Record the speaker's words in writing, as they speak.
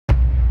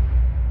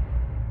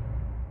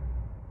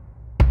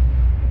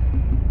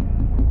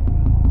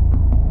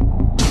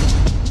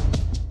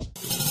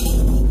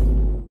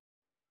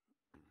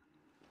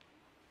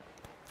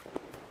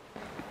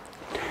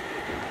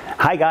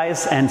Hi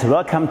guys, and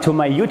welcome to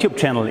my YouTube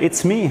channel.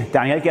 It's me,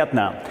 Daniel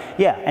Gärtner.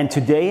 Yeah, and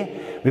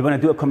today we want to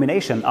do a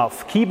combination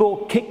of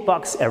KIBO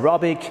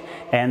Kickbox-Aerobic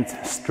and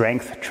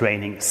strength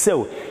training.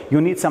 So you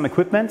need some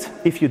equipment.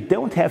 If you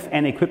don't have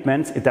any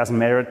equipment, it doesn't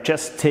matter.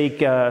 Just take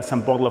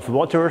some bottle of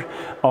water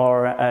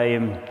or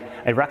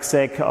a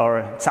rucksack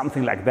or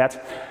something like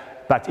that.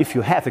 But if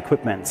you have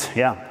equipment,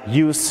 yeah,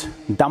 use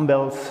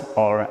dumbbells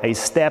or a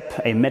step,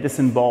 a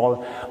medicine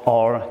ball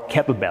or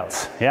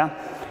kettlebells. Yeah.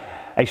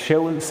 I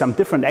show some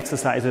different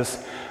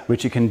exercises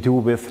which you can do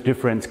with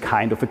different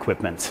kind of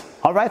equipment.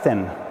 All right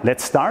then,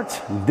 let's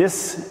start.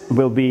 This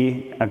will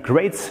be a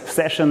great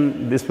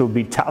session. This will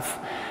be tough,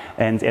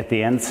 and at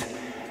the end,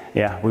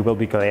 yeah, we will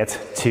be glad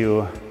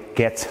to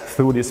get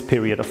through this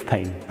period of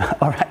pain.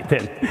 All right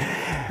then,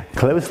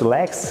 close the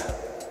legs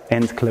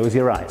and close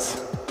your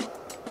eyes.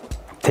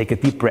 Take a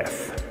deep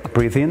breath.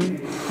 Breathe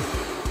in,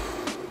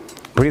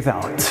 breathe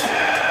out.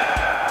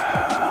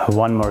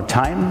 One more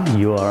time.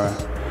 You are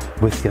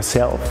with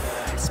yourself,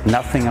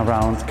 nothing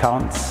around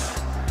counts.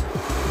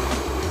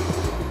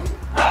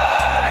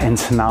 And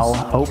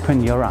now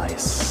open your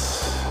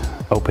eyes.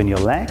 Open your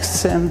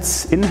legs and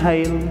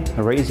inhale,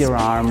 raise your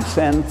arms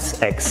and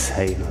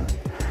exhale.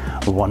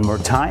 One more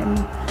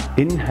time,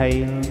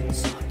 inhale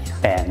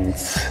and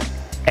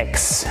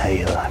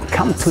exhale.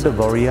 Come to the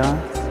warrior,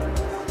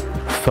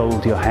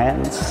 fold your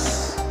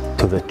hands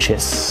to the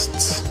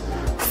chest,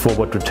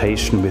 forward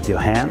rotation with your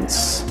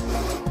hands.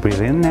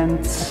 Breathe in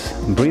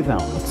and breathe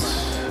out.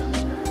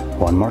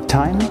 One more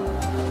time.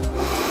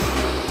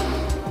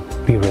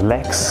 Be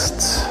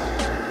relaxed.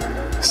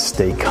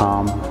 Stay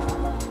calm.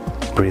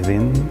 Breathe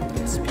in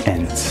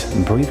and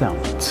breathe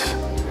out.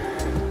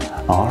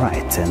 All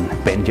right, then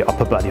bend your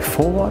upper body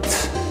forward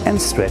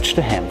and stretch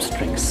the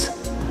hamstrings.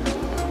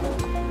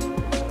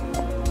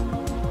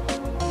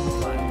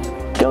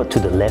 Go to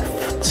the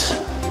left.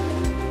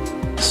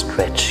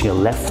 Stretch your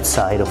left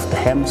side of the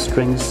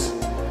hamstrings.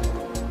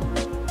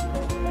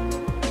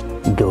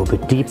 Go a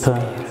bit deeper.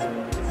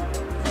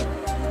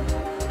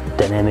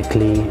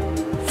 Dynamically,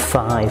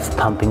 5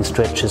 pumping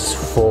stretches,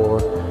 4,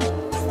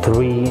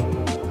 3,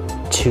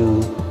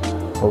 2,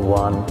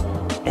 1,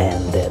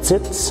 and that's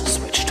it.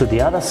 Switch to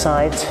the other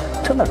side,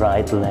 to the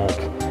right leg.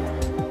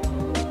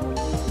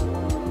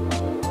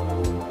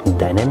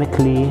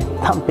 Dynamically,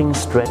 pumping,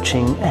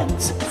 stretching,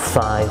 and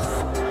 5,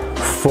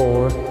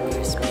 4,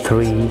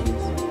 3,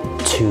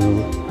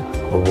 2,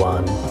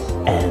 1,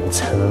 and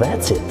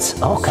that's it.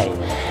 Okay.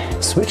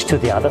 Switch to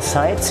the other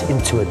side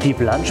into a deep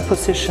lunge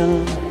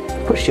position.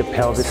 Push your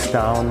pelvis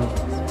down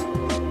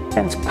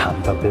and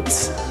pump a bit.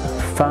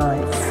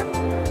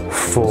 5,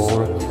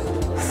 4,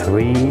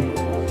 3,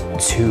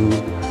 2,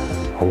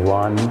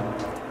 1.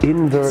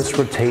 Inverse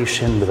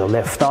rotation with the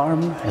left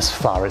arm as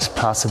far as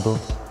possible.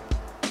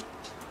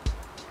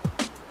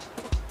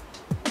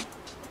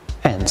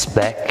 And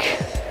back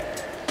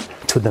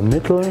to the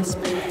middle,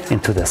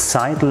 into the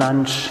side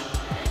lunge.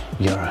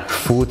 Your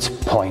foot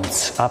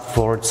points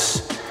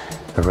upwards.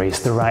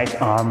 Raise the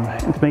right arm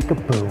and make a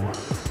bow.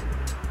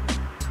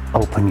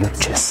 Open your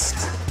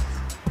chest.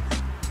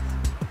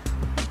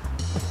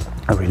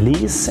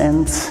 Release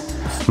and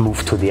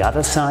move to the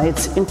other side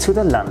into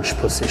the lunge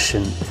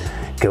position.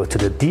 Go to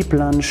the deep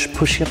lunge,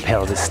 push your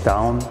pelvis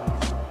down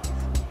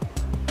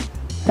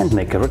and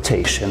make a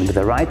rotation. With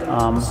the right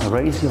arm,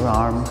 raise your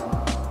arm.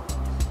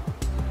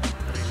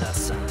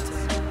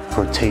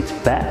 Rotate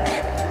back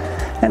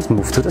and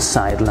move to the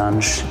side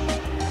lunge.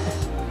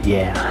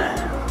 Yeah.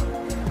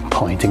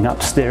 Pointing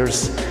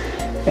upstairs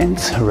and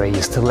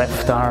raise the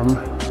left arm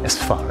as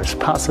far as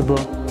possible.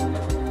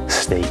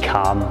 Stay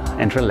calm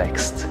and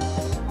relaxed.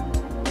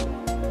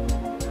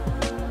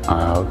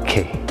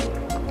 Okay.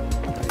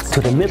 To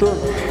the middle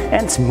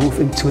and move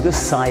into the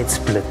side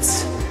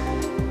splits.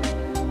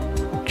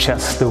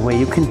 Just the way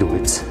you can do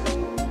it.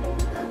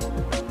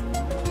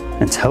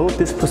 And hold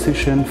this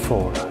position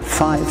for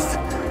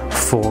 5,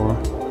 4,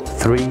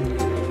 3,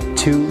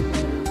 2,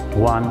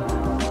 1,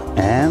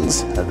 and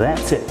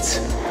that's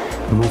it.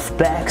 Move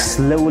back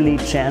slowly,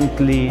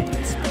 gently.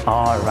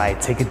 All right,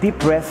 take a deep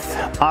breath.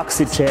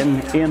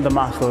 Oxygen in the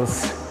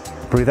muscles.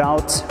 Breathe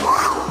out.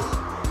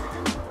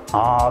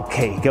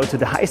 Okay, go to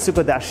the high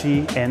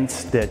sukodashi and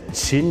the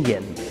chin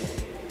yen.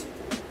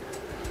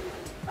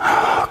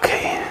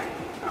 Okay,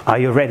 are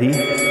you ready?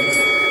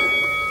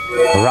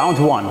 Round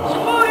 1.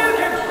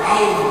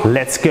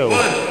 Let's go.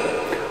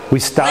 We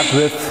start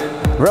with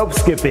rope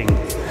skipping.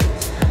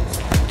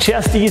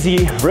 Just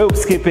easy rope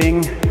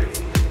skipping.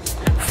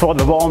 For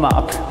the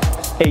warm-up,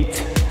 8,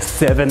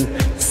 7,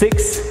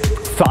 6,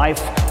 5,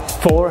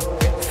 4,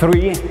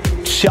 3,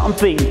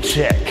 jumping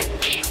jack,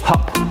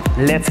 hop,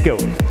 let's go.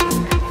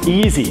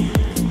 Easy.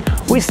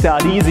 We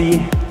start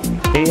easy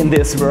in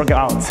this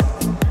workout.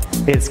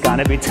 It's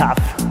gonna be tough.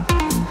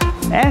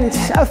 And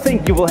I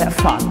think you will have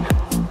fun.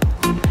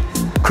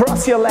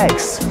 Cross your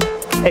legs.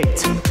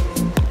 8,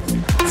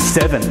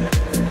 7,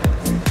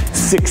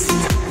 6,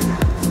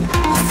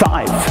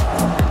 5,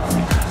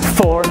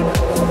 4,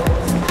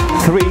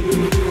 3,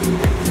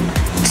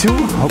 2,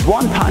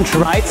 1 punch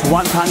right,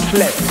 1 punch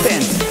left,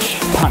 and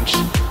punch,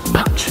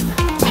 punch,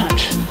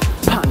 punch,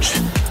 punch,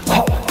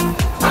 ho,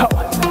 ho.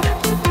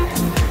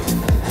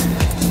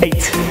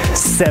 8,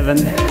 7,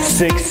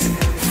 6,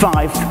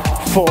 5,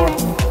 4,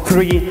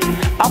 3,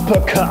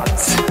 uppercut.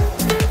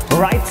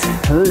 Right,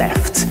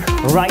 left,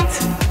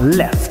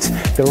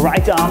 the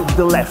right arm,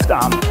 the left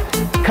arm.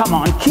 Come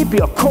on, keep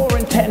your core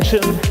in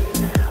tension.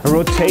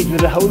 Rotate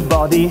with the whole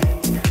body.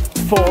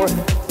 4,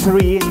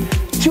 3,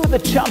 to the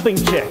jumping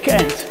jack,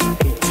 and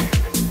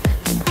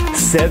 8,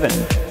 7,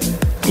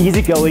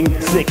 easy going,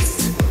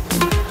 6,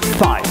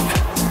 5,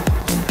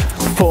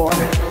 4,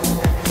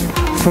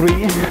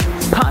 3,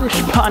 punch,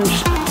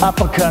 punch,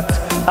 uppercut,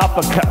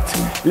 uppercut.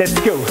 Let's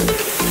go.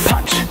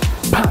 Punch,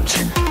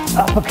 punch,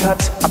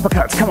 uppercut,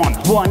 uppercut. Come on.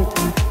 1,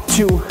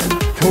 2,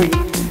 3,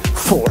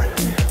 4.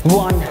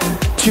 1,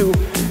 2,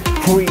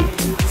 3,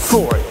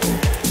 4.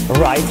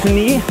 Right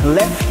knee,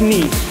 left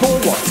knee,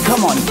 forward.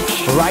 Come on.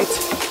 Right,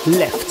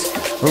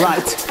 left,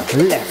 right,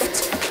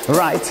 left,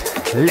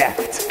 right,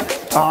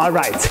 left. All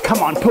right.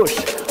 Come on. Push.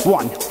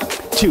 1,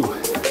 2,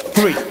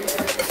 3,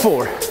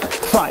 4,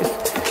 5,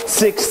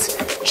 6.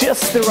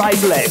 Just the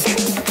right leg.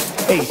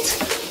 8,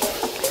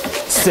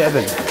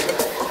 7,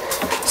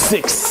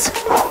 6,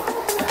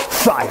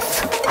 5,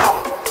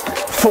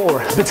 4,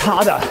 bit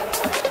harder,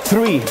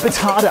 3, bit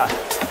harder,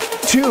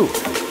 2,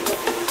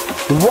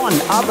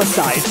 1, other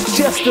side,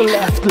 just the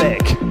left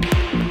leg,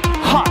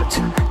 hard,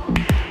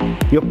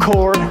 your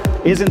core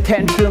is in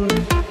tension,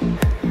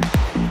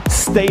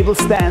 stable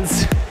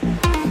stance,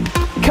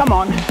 come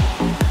on,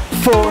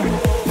 4,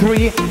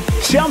 3,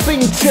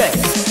 jumping jack,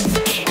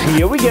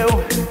 here we go,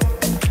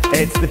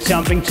 it's the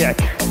jumping jack,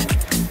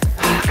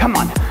 come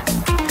on,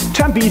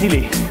 jump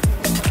easily.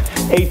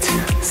 8,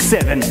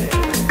 7,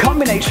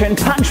 combination,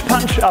 punch,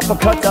 punch,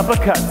 uppercut,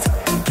 uppercut,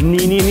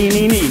 knee, knee, knee,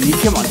 knee, knee, knee,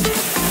 come on,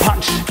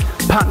 punch,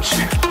 punch,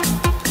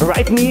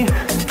 right knee,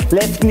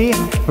 left knee,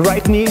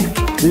 right knee,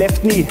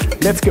 left knee,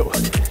 let's go,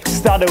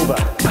 start over,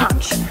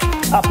 punch,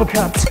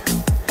 uppercut,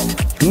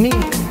 knee,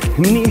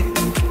 knee,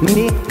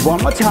 knee,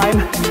 one more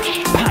time,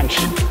 punch,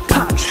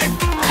 punch,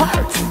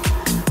 hard,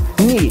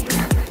 knee,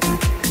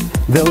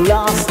 the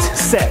last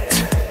set,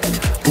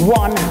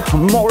 one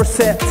more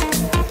set,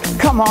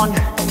 come on,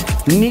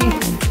 knee,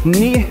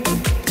 knee,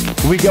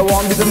 we go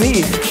on with the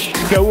knee,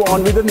 go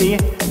on with the knee,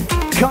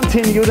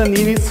 continue the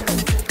knees,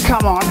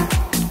 come on,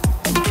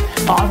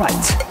 all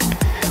right,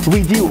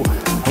 we do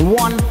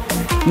one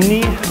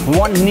knee,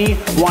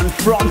 one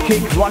front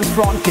kick,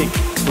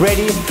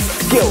 ready,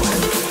 go,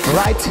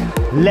 right,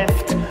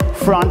 left,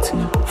 front,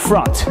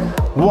 front,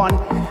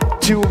 1,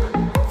 2,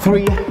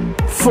 3,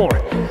 4,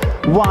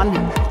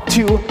 1,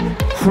 2,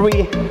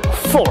 3,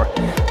 4,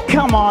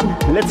 come on,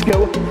 let's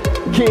go,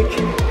 kick,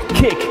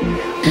 kick,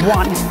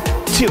 1,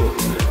 2,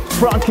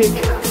 front kick,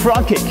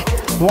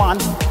 1,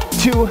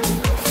 2,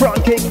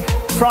 front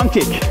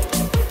kick.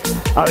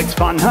 Oh, it's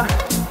fun, huh?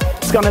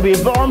 It's gonna be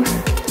warm,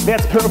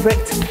 that's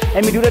perfect.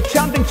 And we do the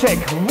jumping jack,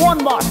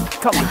 one more,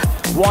 come on,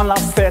 one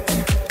last set,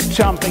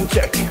 jumping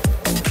jack,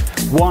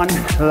 one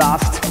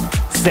last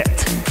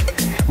set.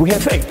 We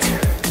have 8,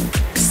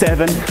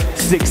 7,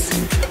 6,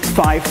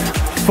 5,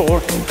 4,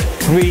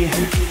 3,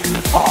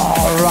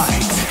 all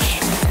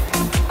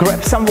right.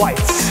 Grab some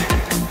weights.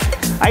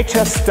 I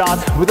just start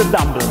with the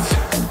dumbbells.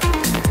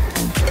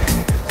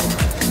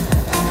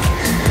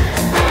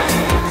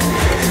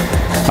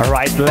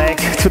 Right leg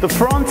to the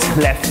front,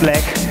 left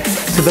leg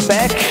to the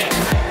back,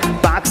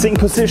 boxing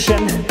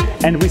position,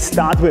 and we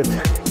start with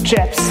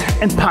jabs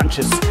and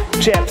punches,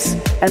 jabs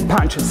and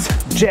punches,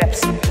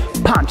 jabs,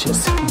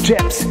 punches,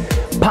 jabs,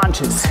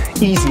 punches,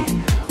 easy.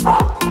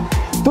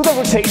 Do the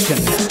rotation.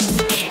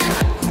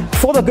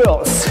 For the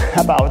girls,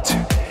 about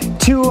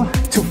 2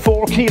 to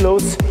 4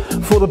 kilos.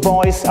 For the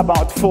boys,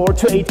 about 4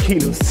 to 8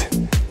 kilos.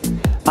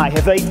 I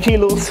have 8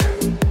 kilos,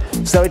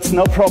 so it's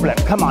no problem.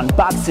 Come on,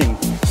 boxing.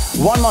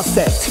 One more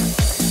set.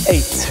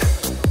 8,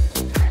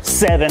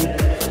 7,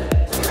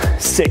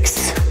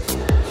 6,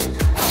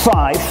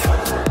 5,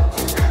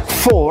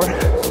 4,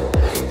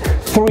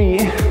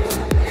 3,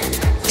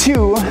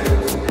 2,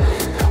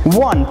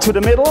 1. To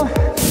the middle.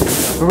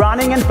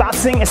 Running and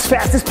boxing as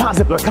fast as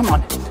possible. Come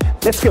on,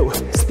 let's go.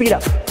 Speed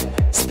up.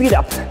 Speed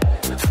up.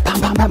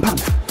 Pump, pump, pump,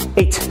 pump.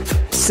 8,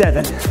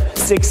 7,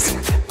 6,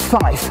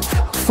 5,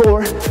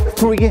 4,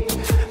 3.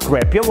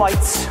 Grab your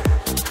weights.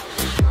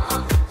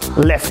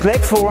 Left leg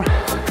 4.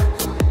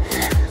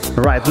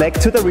 Right leg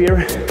to the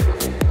rear.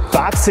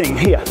 Boxing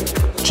here.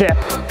 Jab,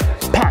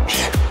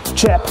 punch,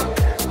 jab,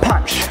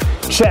 punch,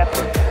 jab,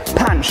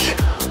 punch.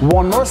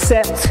 One more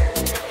set.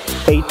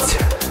 8,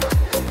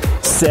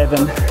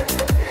 7,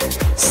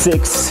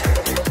 6,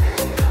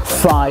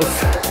 5,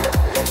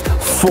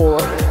 4,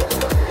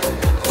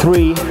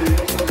 3,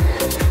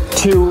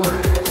 2,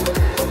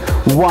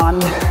 1.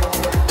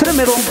 To the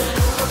middle.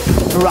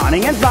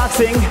 Running and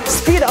boxing.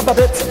 Speed up a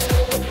bit.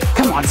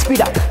 Come on,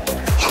 speed up.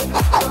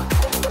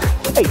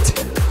 8,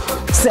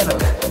 7,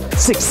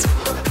 6,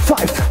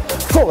 5,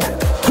 4,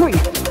 3,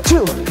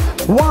 2,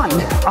 1.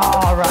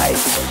 All right.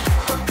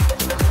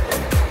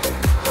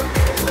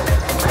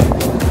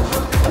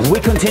 we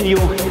continue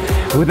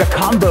with the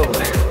combo.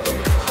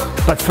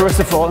 But first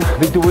of all,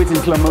 we do it in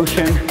slow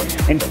motion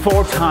in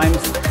 4 times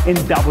in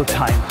double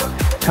time.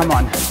 Come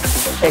on.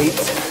 8,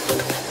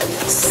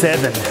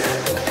 7,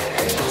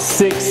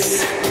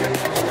 6,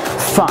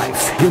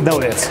 5. You know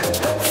it.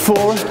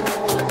 4,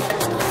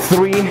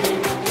 3,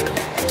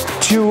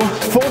 2,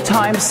 4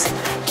 times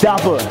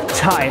double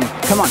time.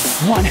 Come on.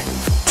 1,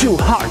 2,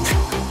 hard.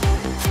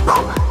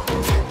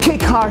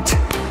 Kick hard.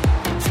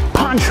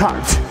 Punch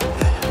hard.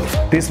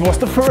 This was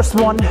the first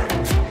one.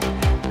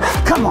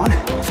 Come on.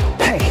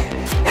 Hey,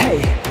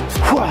 hey.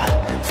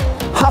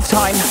 Half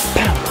time.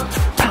 Pam,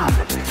 pam.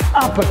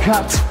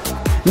 Uppercut.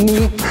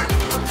 Knee.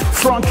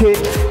 Front kick.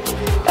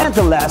 And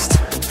the last.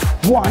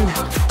 1,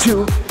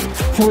 2,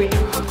 3,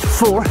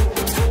 4,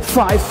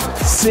 5,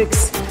 6,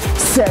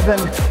 7,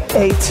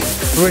 8.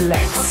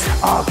 Relax.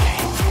 Okay.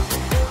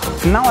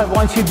 Now I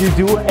want you to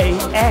do an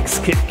axe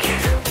kick.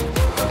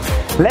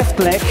 Left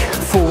leg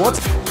forward,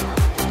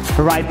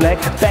 right leg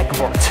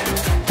backward.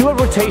 Do a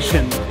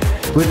rotation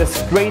with a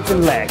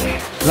straightened leg,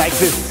 like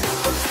this.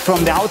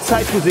 From the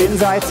outside to the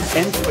inside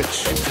and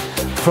switch.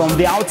 From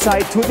the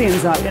outside to the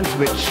inside and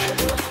switch.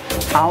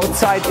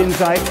 Outside,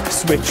 inside,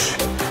 switch.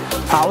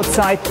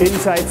 Outside,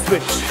 inside,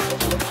 switch.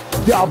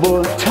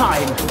 Double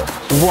time.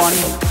 1,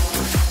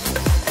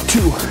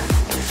 2,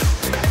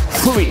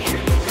 3,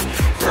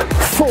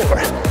 4,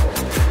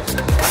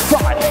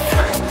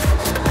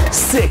 5,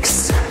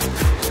 6,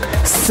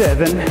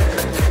 7,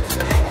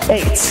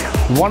 8.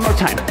 One more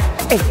time.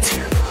 8,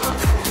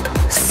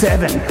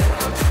 7,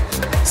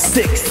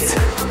 6,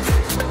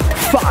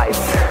 5,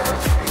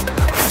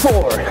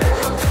 4,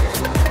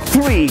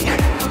 3,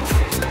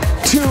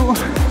 2,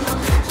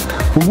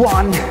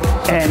 1,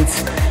 and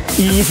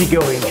easy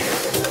going.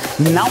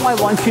 Now I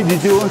want you to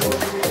do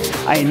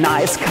a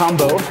nice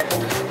combo.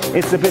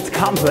 It's a bit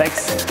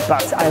complex,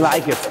 but I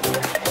like it.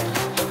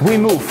 We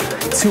move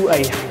to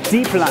a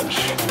deep lunge,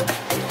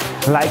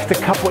 like the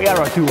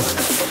capoeira do.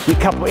 In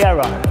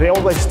capoeira, they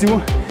always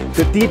do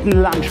the deep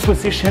lunge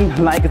position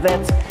like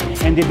that,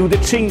 and they do the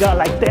chinga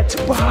like that.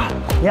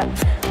 Yeah,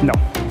 no,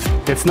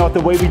 that's not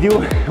the way we do.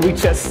 We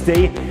just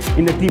stay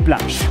in the deep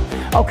lunge.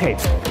 Okay,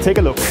 take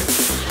a look.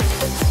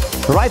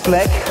 Right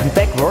leg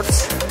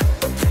backwards.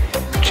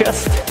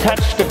 Just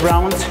touch the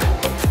ground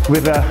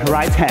with the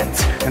right hand,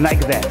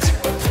 like that.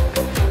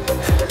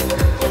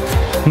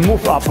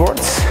 Move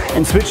upwards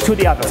and switch to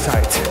the other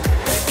side.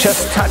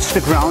 Just touch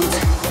the ground,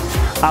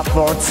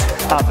 upwards,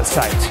 other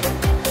side.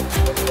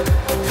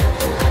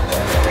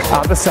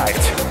 Other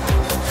side.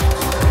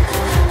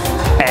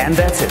 And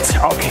that's it.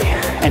 Okay.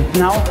 And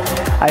now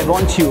I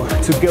want you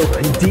to go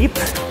deep.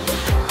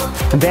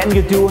 Then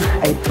you do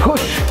a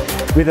push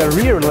with a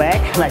rear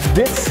leg like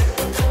this.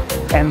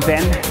 And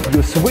then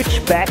you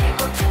switch back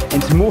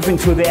and move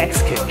into the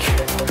axe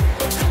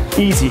kick.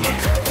 Easy.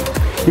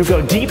 You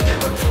go deep,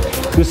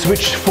 you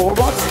switch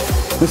forward,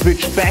 you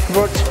switch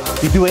backward,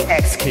 you do an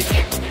axe kick.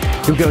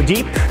 You go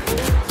deep,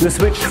 you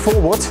switch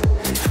forward,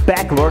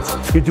 backward,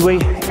 you do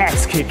an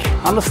axe kick.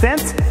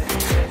 Understand?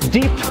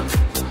 Deep,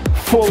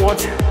 forward,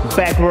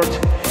 backward,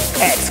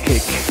 axe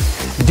kick.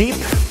 Deep,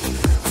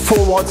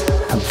 forward,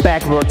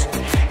 backward,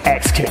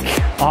 axe kick.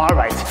 All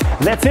right,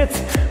 that's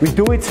it. We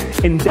do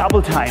it in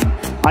double time.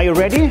 Are you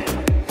ready?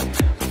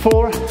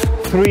 4,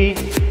 3,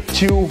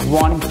 2,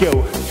 1,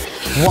 go.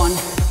 1,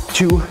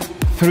 2,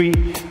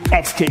 3,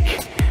 axe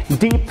kick.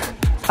 Deep,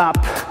 up,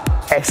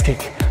 axe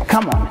kick.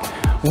 Come on.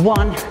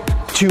 1,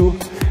 2,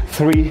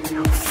 3,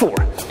 4.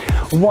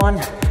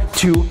 1,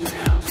 2,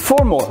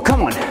 4 more.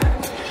 Come on.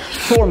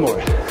 4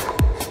 more.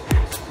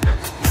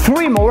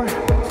 3 more.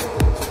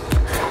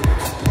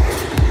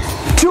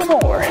 2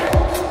 more.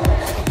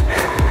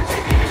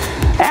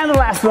 And the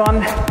last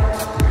one.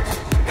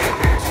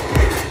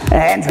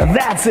 And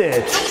that's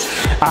it.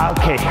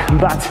 Okay,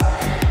 but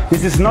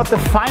this is not the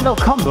final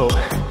combo.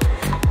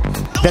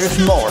 There is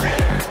more.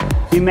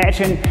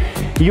 Imagine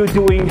you're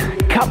doing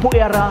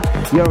capoeira,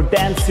 you're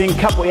dancing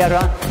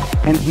capoeira,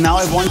 and now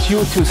I want you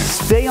to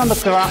stay on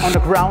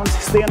the ground,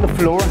 stay on the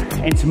floor,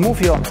 and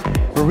move your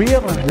rear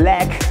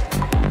leg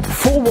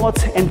forward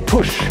and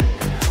push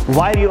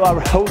while you are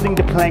holding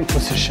the plank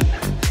position.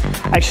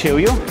 I show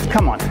you.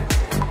 Come on.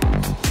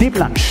 Deep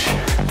lunge.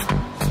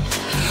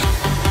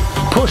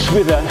 Push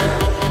with the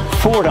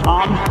forward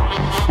arm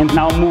and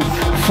now move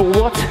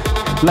forward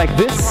like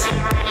this.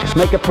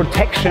 Make a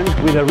protection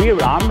with the rear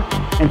arm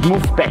and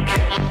move back.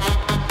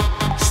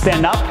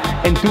 Stand up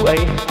and do a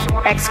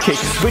axe kick.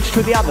 Switch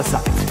to the other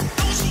side.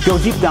 Go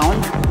deep down.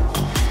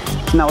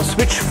 Now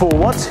switch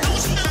forward.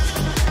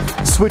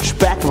 Switch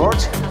backward.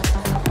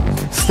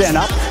 Stand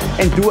up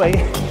and do a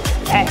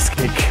axe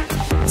kick.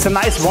 It's a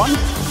nice one.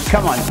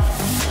 Come on.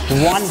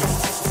 1,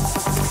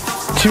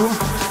 2,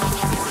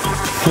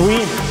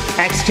 3,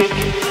 axe kick.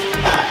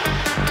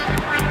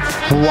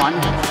 1,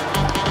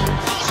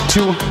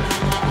 2,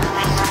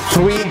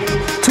 3,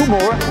 2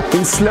 more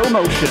in slow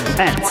motion,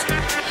 and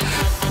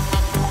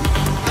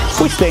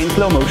we stay in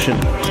slow motion.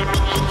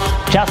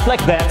 Just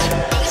like that.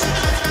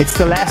 It's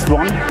the last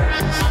one.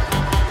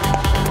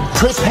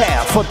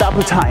 Prepare for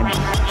double time.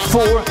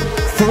 4,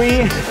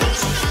 3,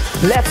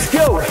 let's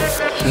go.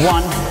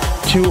 1,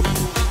 2,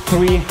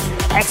 3,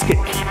 X kick.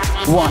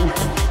 1,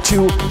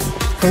 2,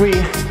 3,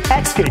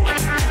 X kick.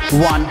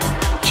 1,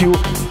 2,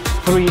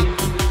 3.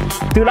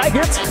 Do you like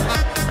it?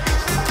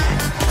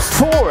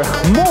 4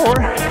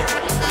 more.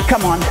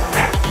 Come on.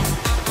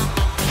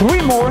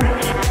 3 more.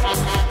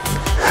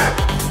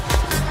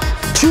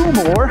 2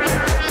 more.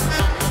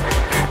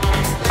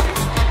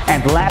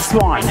 And last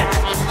one.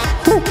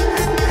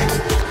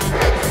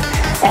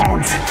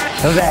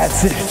 And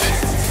that's it.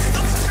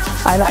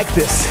 I like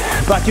this,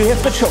 but you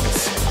have the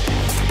choice.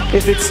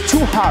 If it's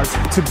too hard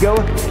to go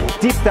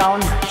deep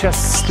down,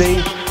 just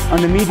stay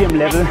on the medium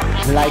level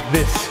like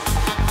this.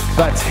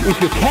 But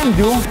if you can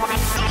do,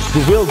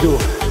 you will do.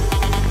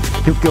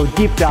 You go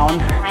deep down,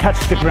 touch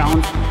the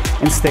ground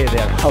and stay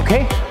there,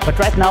 okay? But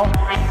right now,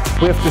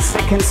 we have the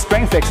second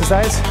strength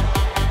exercise.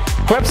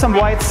 Grab some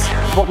weights,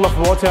 bottle of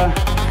water,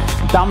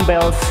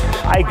 dumbbells.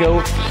 I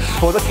go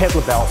for the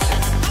kettlebells.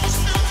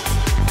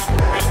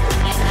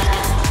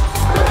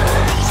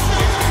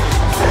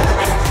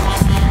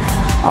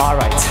 All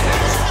right,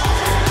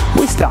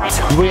 we start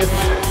with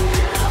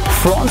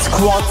front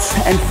squats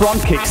and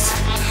front kicks.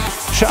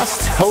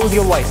 Just hold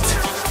your weight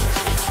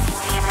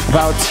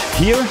about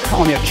here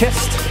on your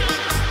chest.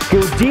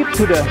 Go deep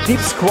to the deep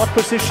squat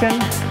position.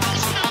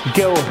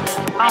 Go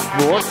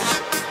upwards,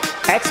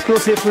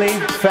 explosively,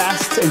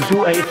 fast, and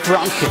do a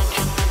front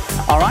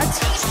kick. All right,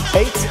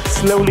 8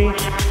 slowly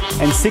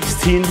and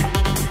 16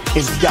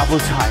 is double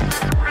time.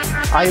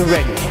 Are you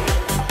ready?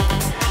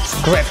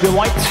 Grab your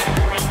weight.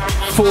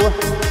 4,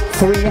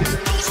 3,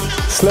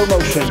 slow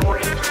motion.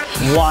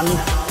 1,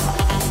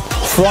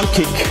 front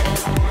kick.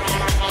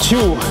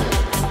 2,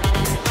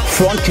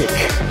 front kick.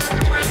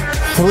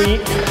 3,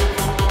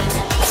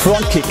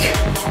 front kick.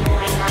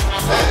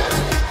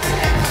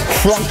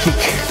 Front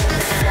kick.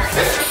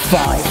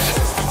 5,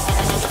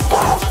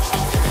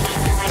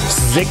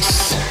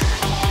 6,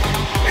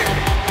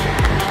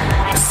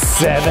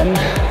 7,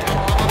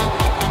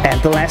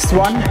 and the last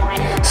one,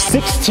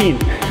 16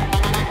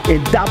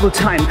 in double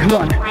time. Come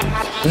on.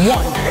 1,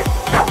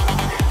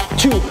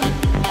 2,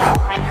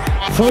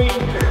 3,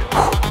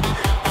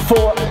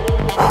 4,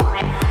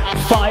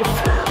 5,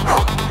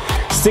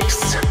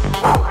 6,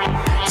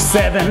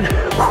 7.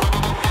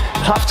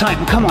 Half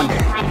time. Come on.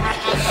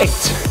 8,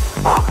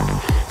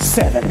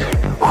 7,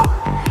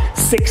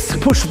 6.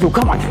 Push through.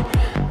 Come on.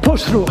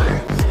 Push through.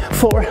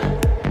 4,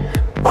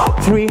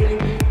 3,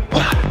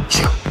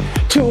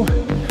 2,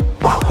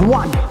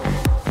 1.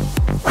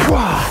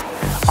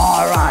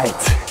 All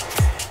right.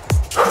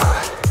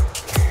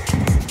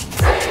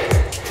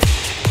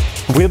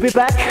 We'll be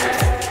back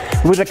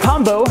with a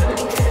combo.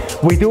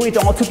 We do it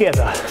all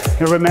together.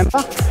 You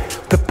remember?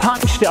 The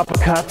punch, the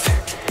uppercut,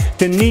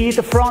 the knee,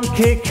 the front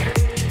kick,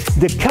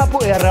 the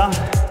capoeira,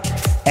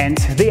 and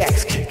the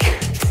X kick.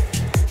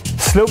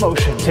 Slow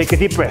motion. Take a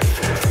deep breath.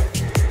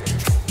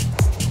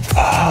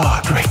 Oh,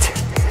 great.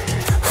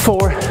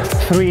 4,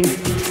 3.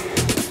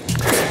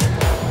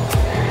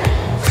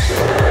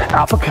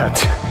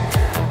 Uppercut.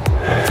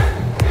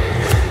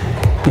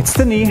 It's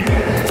the knee.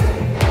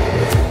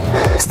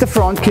 It's the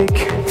front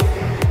kick.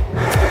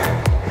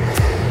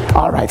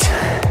 All right,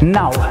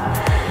 now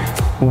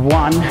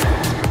 1,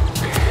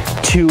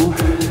 2,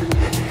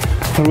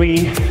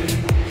 3,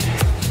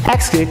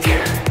 X kick.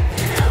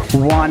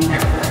 1,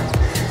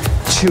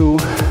 2,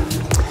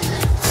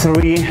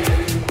 3,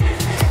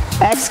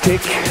 X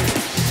kick.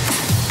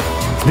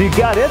 You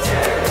got it?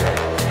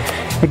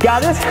 You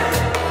got it?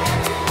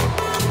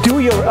 Do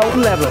your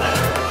own level.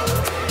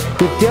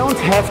 You don't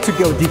have to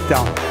go deep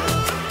down,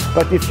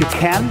 but if you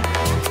can,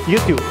 you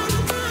do.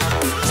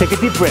 Take a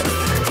deep breath.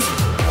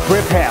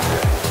 Prepare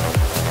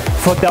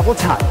for double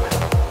time.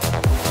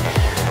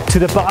 To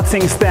the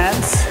boxing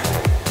stance.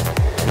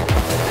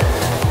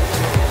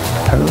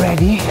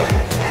 Ready?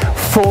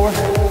 4,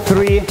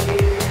 3,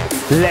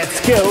 let's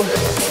go.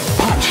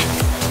 Punch,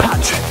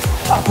 punch,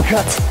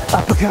 uppercut,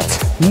 uppercut,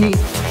 knee,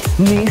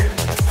 knee,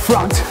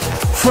 front,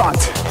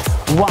 front.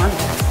 1,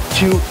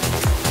 2,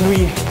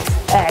 3,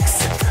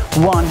 X.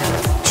 1,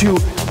 2,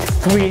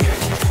 3,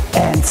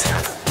 and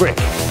break.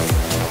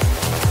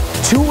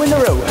 2 in a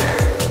row.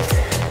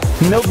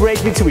 No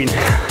break between.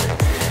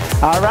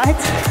 All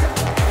right.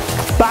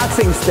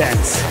 Boxing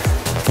stance.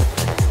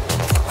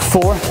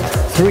 4,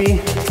 3,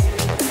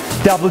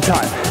 double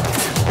time.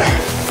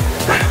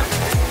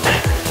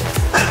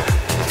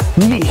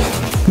 Knee,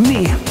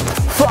 knee,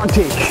 front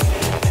kick,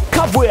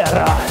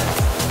 capoeira,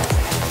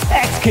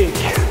 X kick,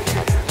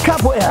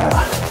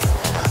 capoeira.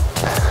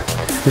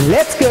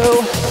 Let's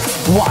go.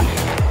 1,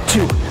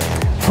 2,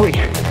 3,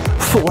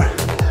 4,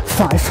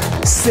 5,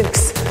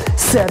 6,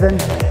 7.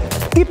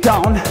 Deep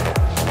down.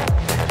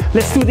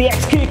 Let's do the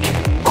X kick.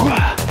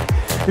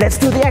 Let's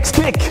do the X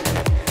kick.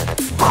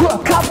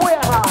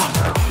 Capoeira.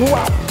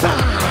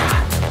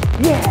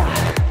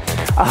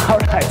 Yeah. All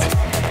right.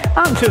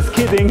 I'm just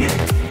kidding.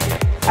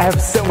 I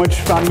have so much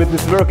fun with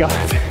this workout.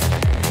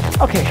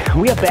 Okay,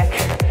 we are back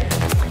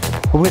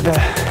with a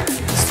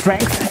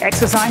strength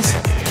exercise.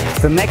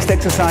 The next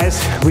exercise,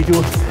 we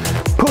do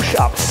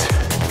push-ups.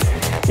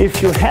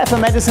 If you have a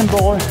medicine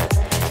ball,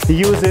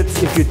 use it.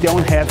 If you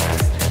don't have,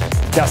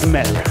 doesn't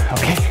matter,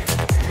 okay?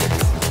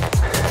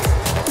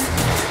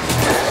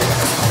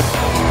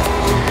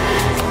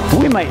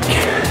 We make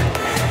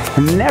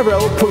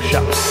narrow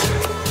push-ups.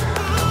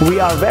 We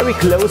are very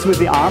close with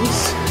the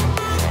arms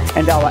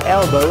and our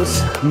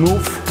elbows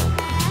move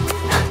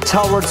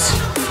towards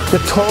the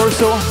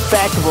torso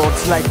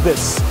backwards like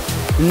this.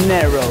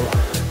 Narrow.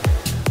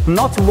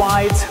 Not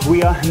wide,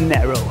 we are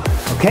narrow,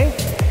 okay?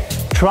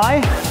 Try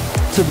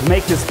to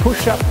make this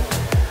push-up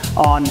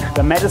on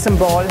the medicine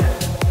ball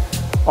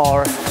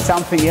or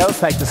something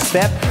else like the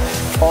step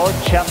or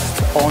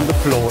just on the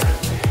floor.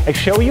 I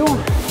show you.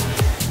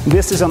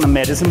 This is on the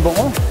medicine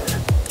ball.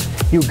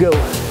 You go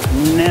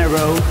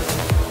narrow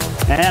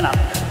and up.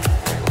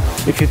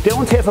 If you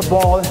don't have a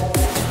ball,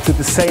 do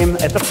the same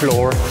at the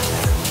floor.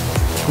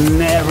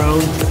 Narrow.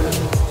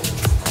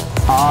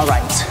 All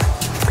right,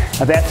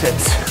 that's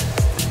it.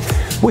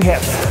 We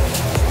have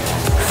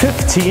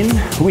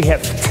 15, we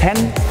have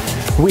 10,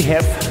 we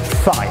have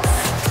 5.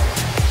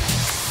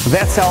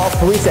 That's our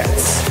 3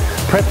 sets.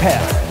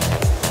 Prepare.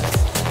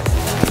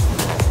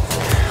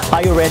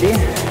 Are you ready?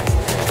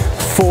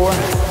 4,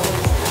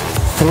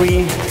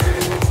 3,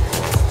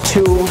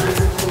 2,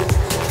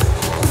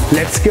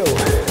 let's go.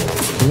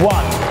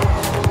 1,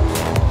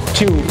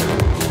 2,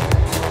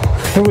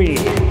 3,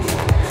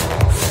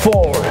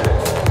 4,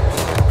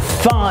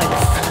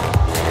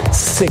 5,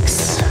 6,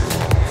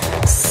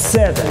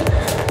 7,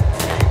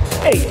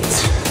 8,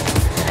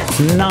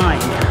 9,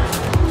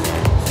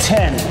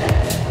 10,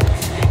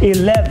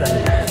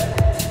 11,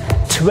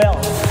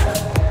 12,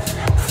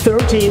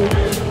 13,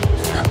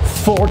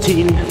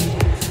 14,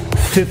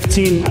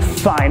 15,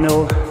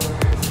 final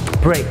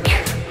break.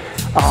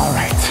 All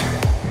right.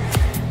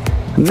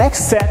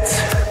 Next set,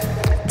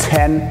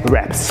 10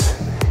 reps.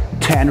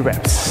 10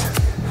 reps.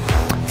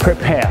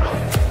 Prepare.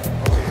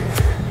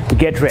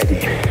 Get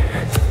ready.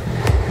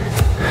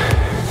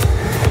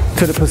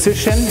 To the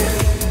position.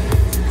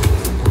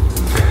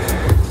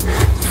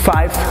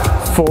 5,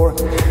 4,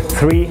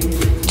 3,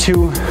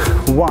 2,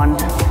 1,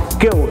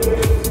 go.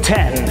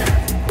 10,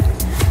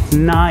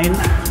 9,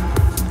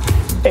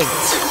 8,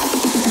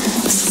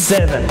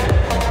 7,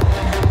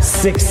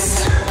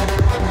 6,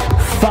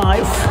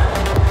 5,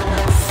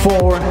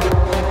 4,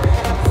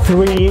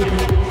 3,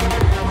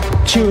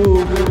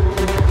 2,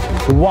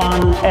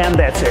 1, and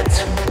that's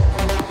it.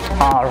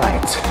 All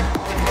right.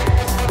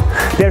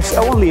 There's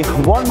only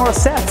one more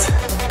set.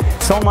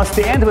 It's almost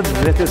the end with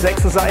this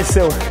exercise,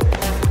 so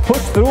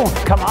push through,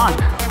 come on.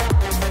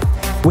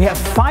 We have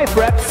 5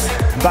 reps,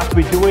 but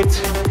we do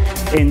it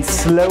in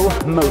slow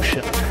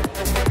motion.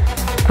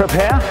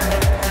 Prepare.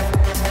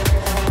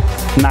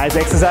 Nice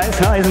exercise,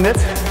 huh, isn't it?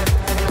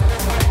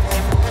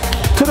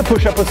 To the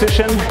push-up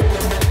position.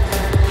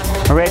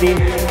 Ready,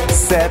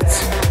 set,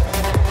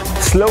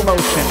 slow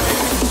motion.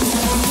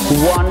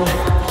 1,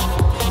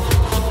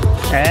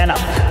 and up.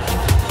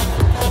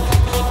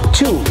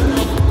 2,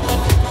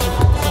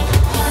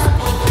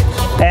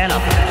 and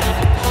up.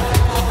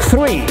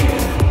 3,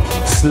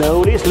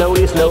 slowly,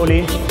 slowly,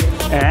 slowly,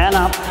 and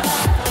up.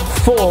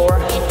 4,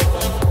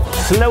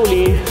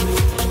 slowly,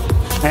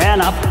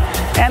 and up.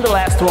 And the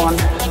last one.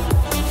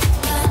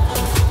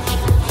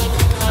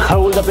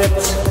 Hold a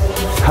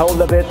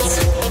bit,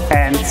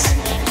 and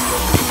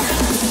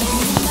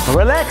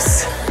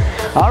relax.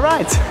 All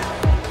right.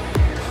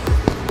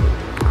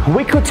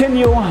 We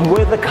continue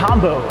with the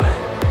combo.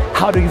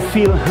 How do you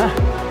feel, huh?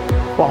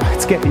 Well,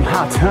 it's getting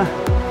hot, huh?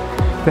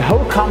 The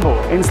whole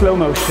combo in slow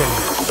motion.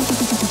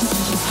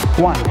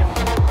 1,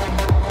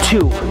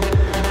 2,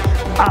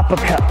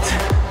 uppercut,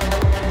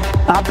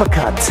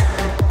 uppercut,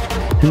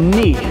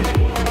 knee,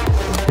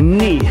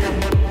 knee,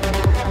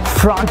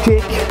 front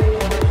kick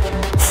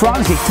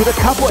to the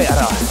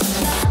capoeira,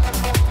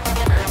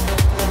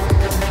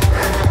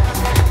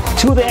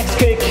 to the X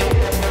kick,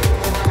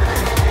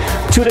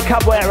 to the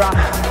capoeira,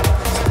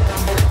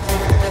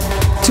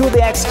 to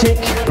the X kick,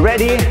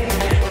 ready,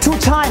 2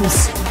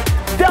 times,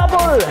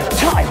 double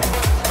time.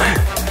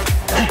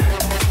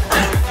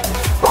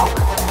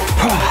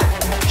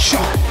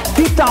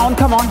 Deep down,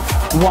 come on.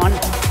 1,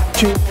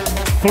 2,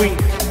 3,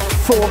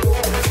 4,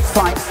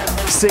 5,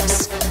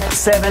 6,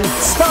 7,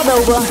 start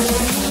over.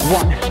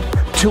 1,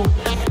 2,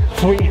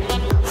 3,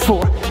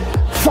 4,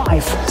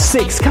 5,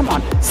 6, come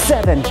on.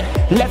 7,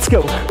 let's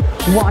go.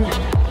 1,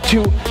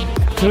 2,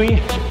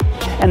 3,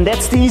 and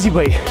that's the easy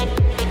way.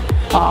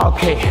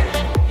 Okay,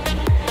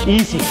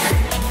 easy.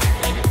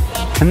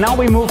 And now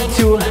we move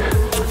to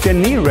the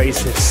knee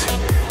raises.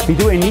 We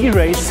do a knee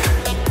raise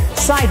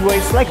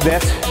sideways like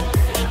that.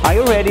 Are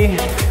you ready?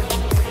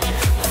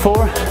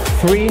 4,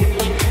 3,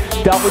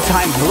 double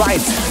time,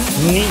 right,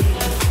 knee,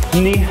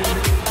 knee.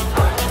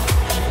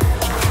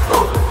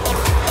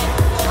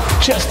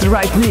 Just the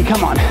right knee,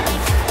 come on.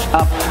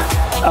 Up,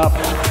 up,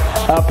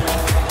 up,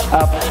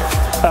 up,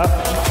 up.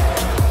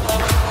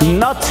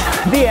 Not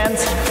the end.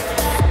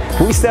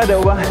 We start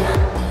over.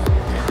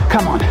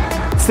 Come on,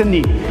 it's the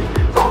knee.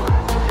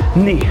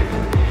 knee.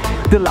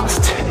 The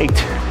last 8,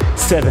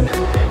 7,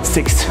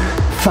 6,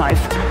 5,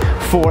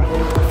 4,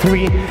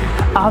 3.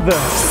 Other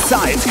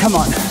side, come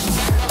on.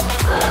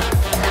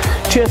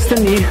 Just the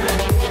knee.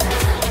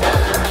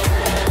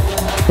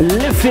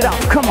 Lift it up,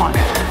 come on.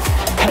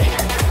 Hey,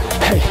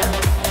 hey.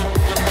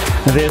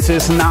 This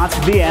is not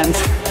the end.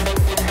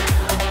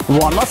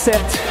 One more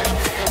set.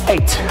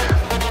 8,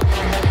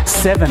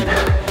 7,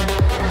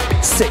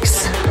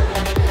 6,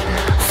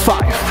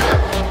 5,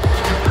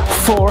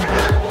 4,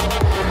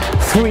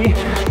 3,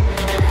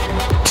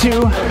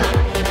 2,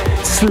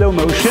 slow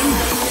motion.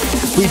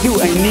 We do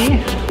a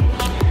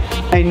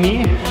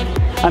knee,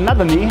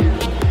 another knee,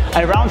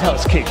 a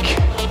roundhouse kick.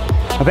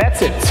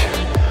 That's it.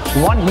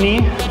 One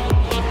knee,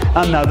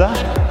 another.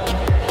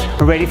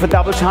 Ready for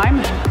double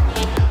time?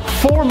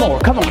 4 more,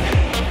 come on.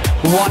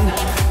 1,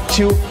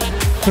 2,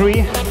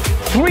 3,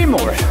 3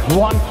 more.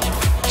 1,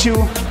 2,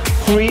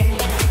 3,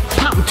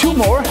 pound. 2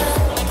 more.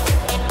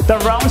 The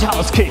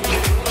roundhouse kick.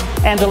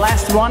 And the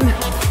last one,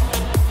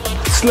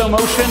 slow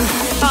motion,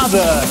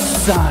 other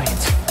side.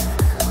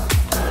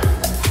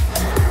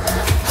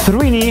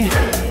 3 knee,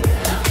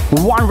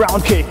 1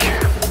 round kick.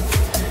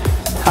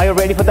 Are you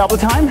ready for double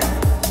time?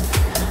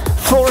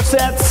 4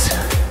 sets.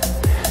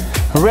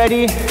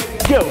 Ready,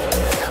 go.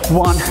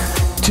 1,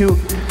 2,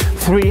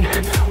 3,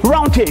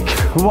 round kick.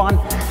 1,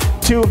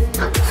 2,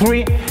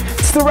 3,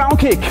 it's the round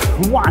kick.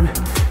 1,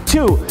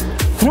 2,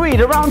 3,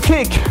 the round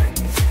kick.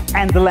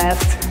 And the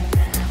last,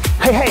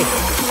 hey, hey,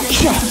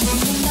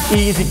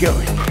 easy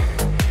going.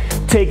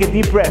 Take a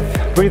deep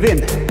breath, breathe in,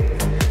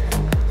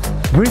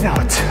 breathe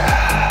out.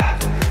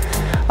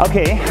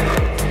 Okay,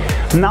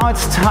 now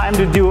it's time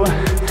to do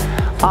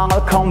all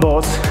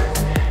combos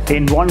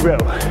in one row.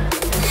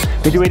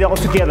 We do it all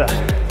together.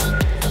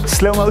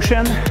 Slow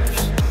motion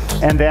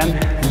and then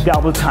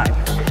double time.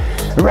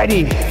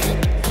 Ready,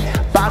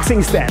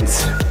 boxing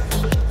stance.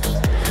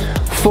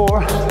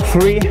 4,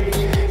 3,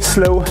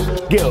 slow,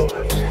 go.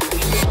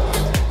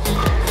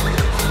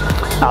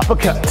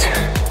 Uppercut.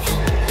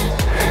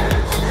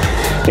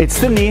 It's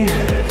the knee.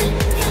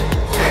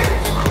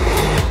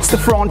 It's the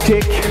front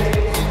kick.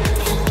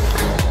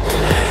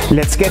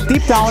 Let's get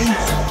deep down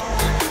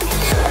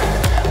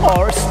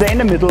or stay in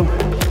the middle.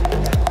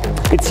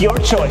 It's your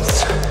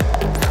choice.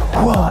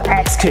 Whoa,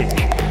 axe kick.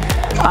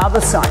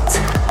 Other side.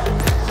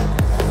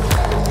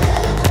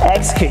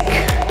 Axe kick.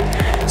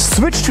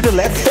 Switch to the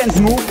left and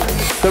move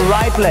the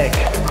right leg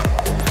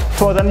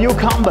for the new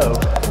combo.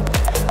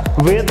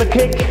 With the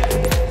kick.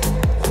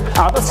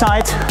 Other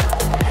side.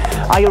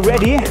 Are you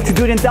ready to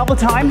do it in double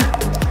time?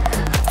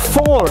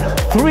 4,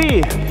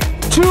 3,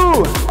 2,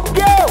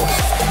 go!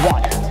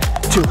 1,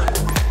 2.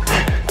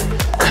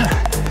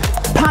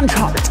 Punch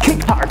hard,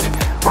 kick hard.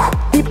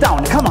 Deep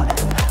down, come on.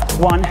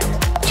 1,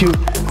 2,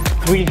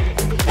 3.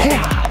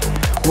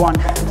 1,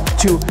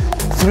 2,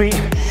 3.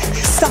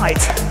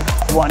 Side.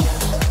 1,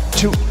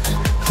 2,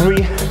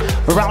 3.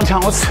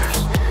 Roundhouse.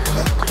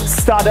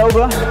 Start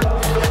over.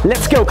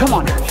 Let's go, come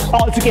on.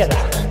 All together.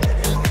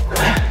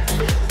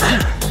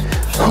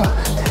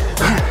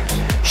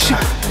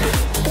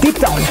 Deep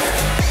down.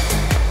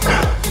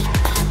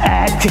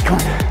 And kick on.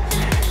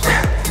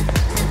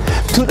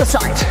 To the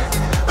side.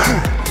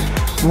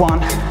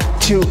 1,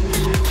 2,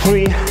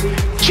 3.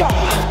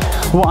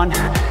 1,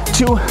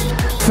 2,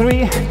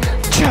 3.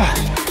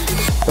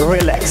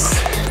 Relax.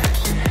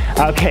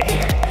 Okay.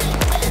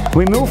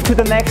 We move to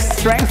the next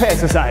strength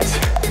exercise.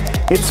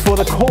 It's for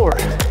the core.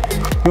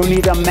 You'll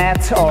need a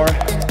mat or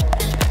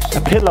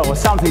a pillow or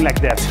something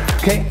like that.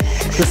 Okay?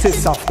 To sit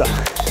softer.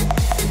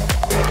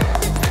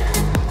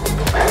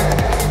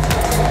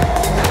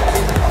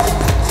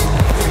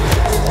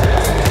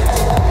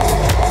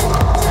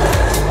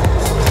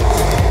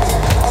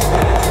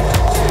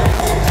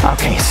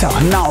 Okay, so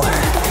now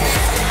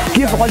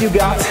give all you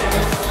got.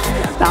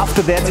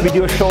 After that we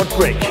do a short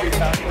break.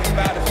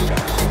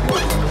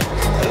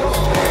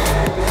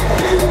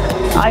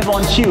 I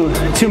want you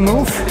to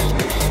move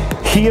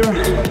here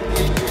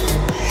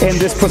in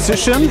this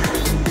position.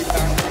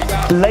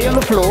 Lay on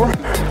the floor.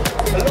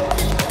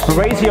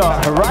 Raise your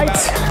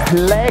right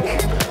leg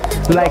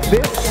like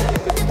this.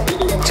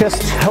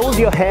 Just hold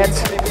your head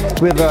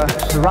with the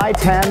right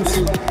hand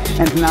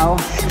and now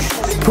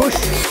push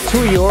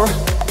to your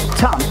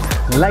thumb,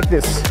 like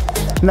this.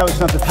 No, it's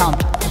not the thumb.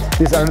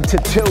 These are the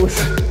toes.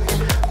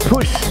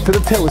 Push to the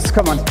toes.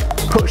 Come on.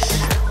 Push.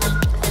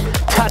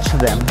 Touch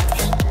them.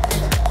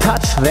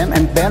 Touch them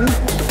and then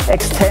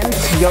extend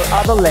your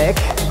other leg.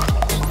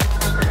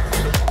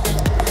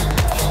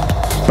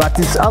 But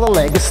this other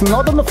leg is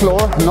not on the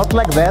floor, not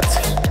like that.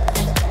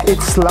 It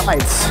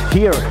slides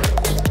here.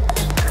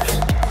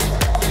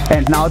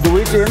 And now do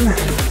it in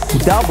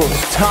double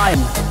time.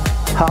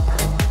 Hop,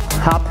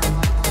 hop,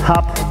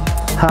 hop,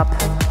 hop,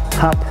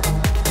 hop.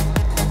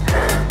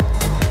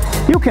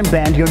 You can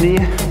bend your knee,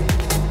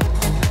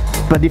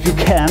 but if you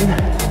can,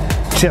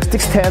 just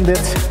extend it.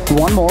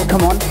 One more,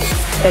 come on.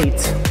 8,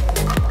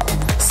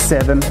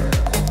 7,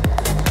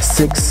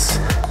 6,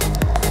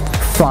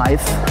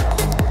 5,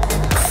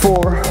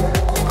 4,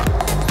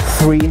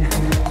 3,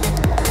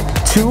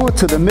 2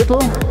 to the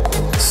middle,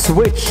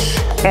 switch,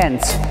 and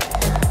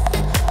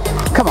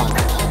come on,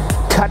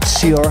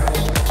 touch your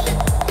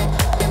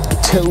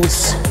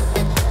toes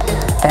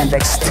and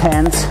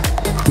extend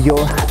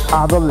your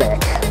other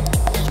leg.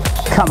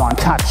 Come on,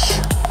 touch.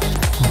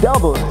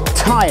 Double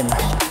time.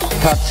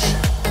 Touch,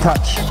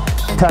 touch,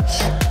 touch,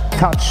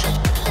 touch.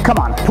 Come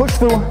on, push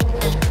through.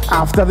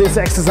 After this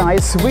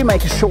exercise, we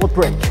make a short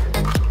break.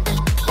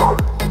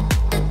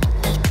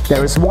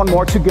 There is one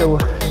more to go.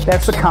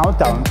 There's a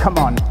countdown. Come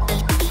on.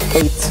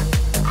 8,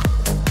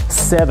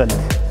 7,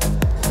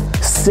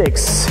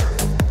 6,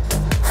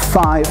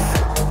 5,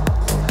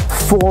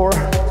 4.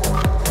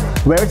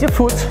 Where is your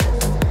foot?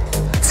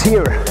 It's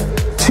here.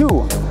 2,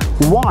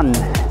 1,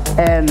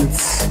 and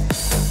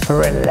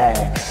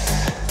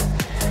relax.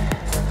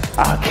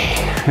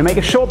 Okay, we make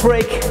a short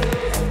break.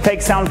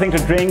 Take something to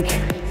drink.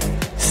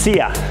 See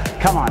ya.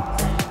 Come on.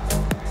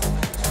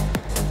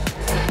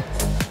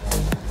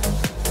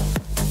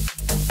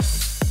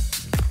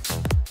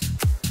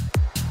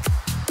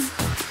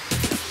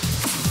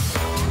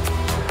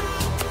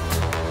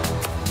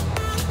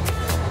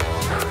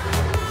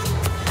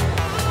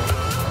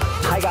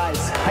 Hi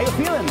guys, how you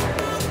feeling?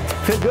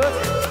 Feel good?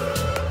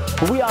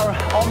 We are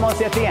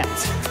almost at the end.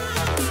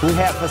 We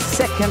have a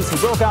second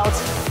workout.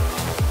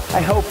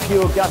 I hope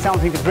you got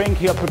something to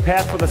drink, you're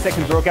prepared for the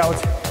second workout.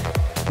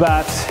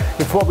 But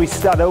before we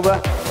start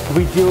over,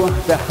 we do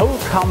the whole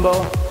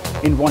combo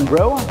in one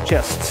row,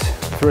 just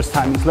first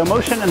time in slow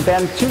motion and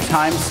then 2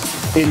 times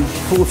in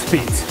full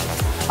speed.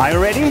 Are you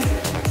ready?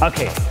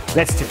 Okay,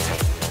 let's do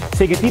it.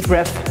 Take a deep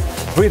breath,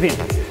 breathe in.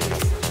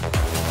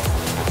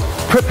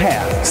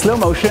 Prepare, slow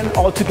motion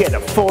all together.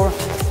 4,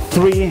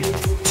 3,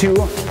 2,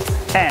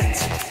 and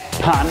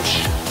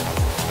punch,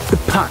 the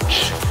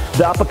punch,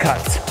 the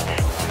uppercut,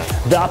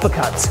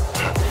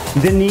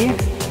 the knee,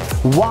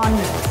 1,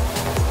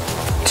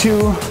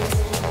 2,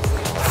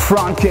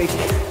 front kick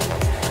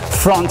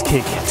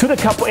to the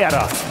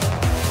capoeira.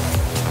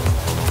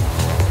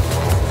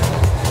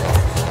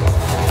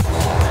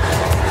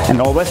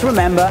 And always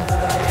remember,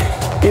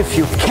 if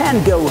you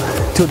can go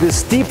to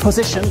this deep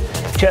position,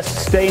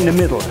 just stay in the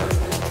middle.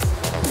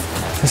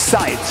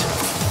 Side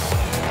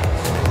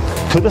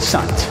to the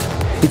side.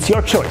 It's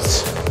your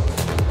choice.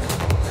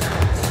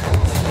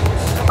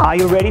 Are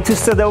you ready to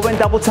start over in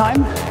double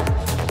time?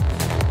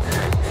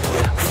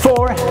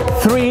 4,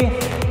 3,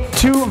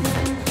 2,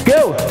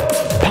 go!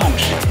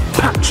 Punch,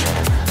 punch,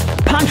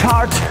 punch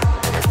hard.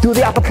 Do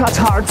the uppercut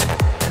hard.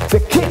 The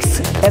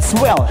kicks as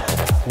well.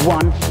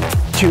 1,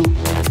 2,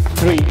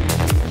 3.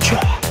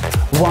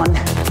 1,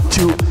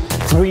 2,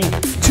 3.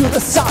 To the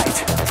side.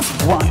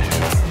 1,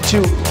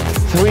 2,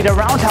 3. The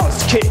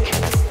roundhouse kick.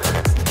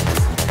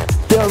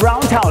 The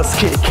roundhouse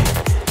kick.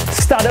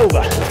 Start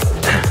over.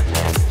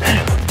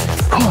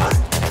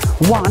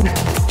 1,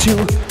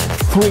 2,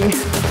 3,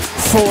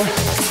 4.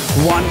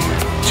 1,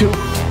 2,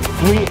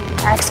 3.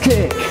 X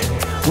kick.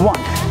 1,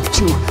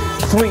 2,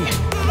 3.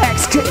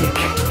 X kick.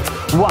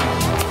 1,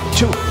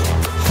 2,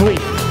 3.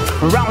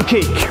 Round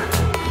kick.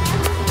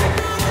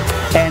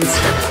 And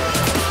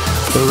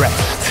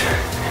rest.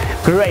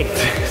 Great.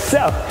 So,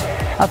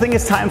 I think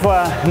it's time for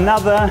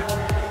another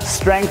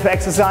strength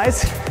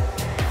exercise.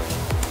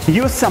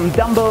 Use some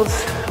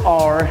dumbbells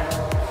or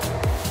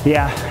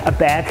a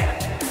bag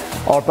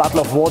or a bottle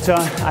of water.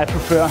 I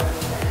prefer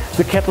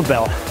the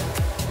kettlebell.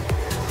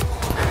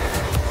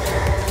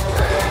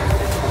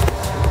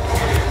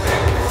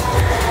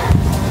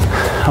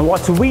 And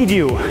what we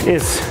do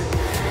is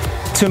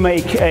to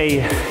make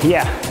a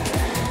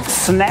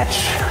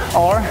snatch,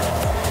 or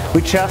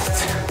we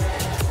just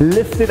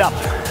lift it up,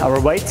 our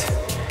weight,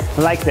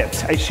 like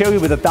that. I show you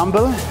with a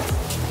dumbbell.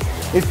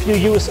 If you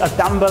use a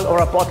dumbbell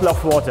or a bottle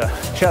of water,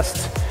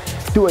 just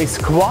do a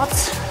squat,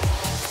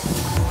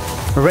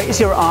 raise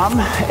your arm,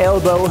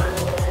 elbow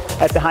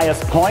at the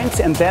highest point,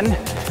 and then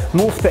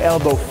move the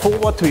elbow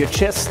forward to your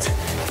chest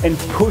and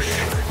push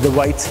the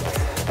weight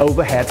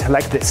overhead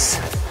like this.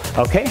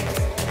 Okay?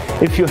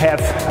 If you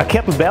have a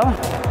kettlebell,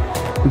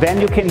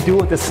 then you can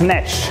do the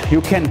snatch.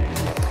 You can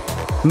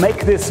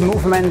make this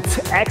movement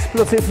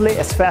explosively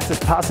as fast as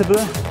possible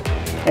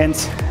and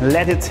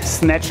let it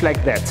snatch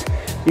like that.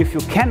 If you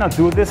cannot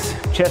do this,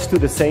 just do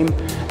the same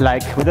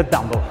like with a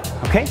dumbbell.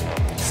 Okay?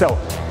 So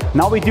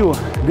now we do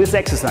this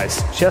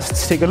exercise.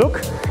 Just take a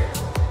look.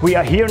 We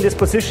are here in this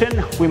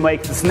position. We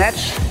make the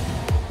snatch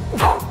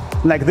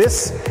like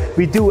this.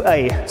 We do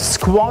a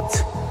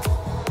squat.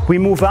 We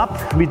move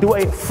up. We do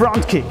a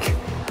front kick.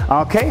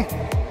 Okay?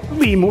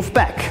 We move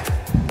back.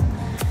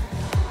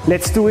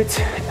 Let's do it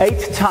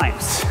 8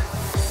 times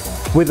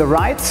with the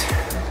right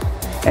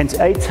and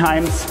 8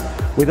 times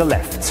with the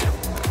left.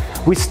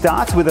 We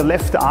start with the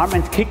left arm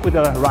and kick with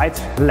the right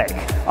leg.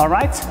 All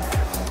right?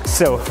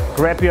 So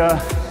grab your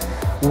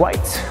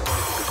weight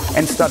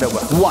and start over.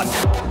 1.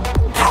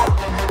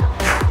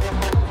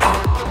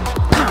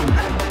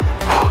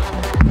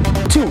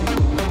 2.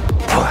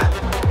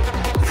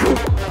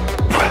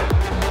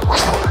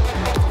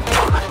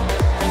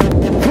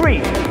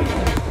 3.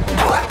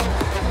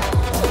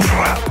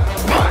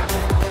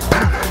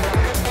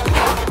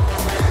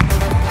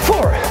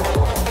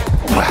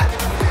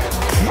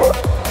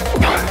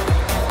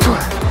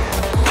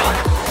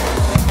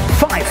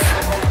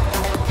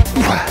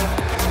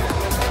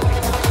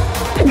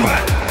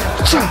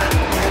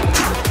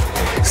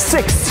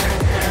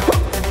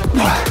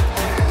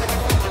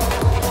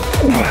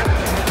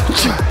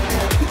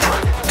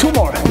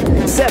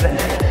 7,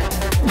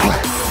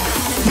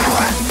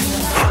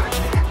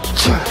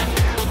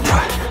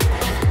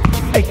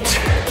 8,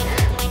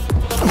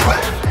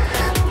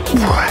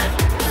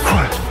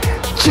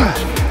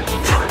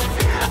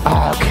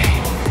 okay,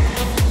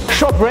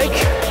 short break.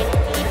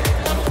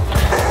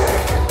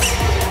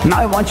 Now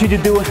I want you to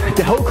do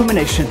the whole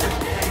combination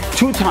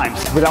 2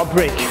 times without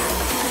break.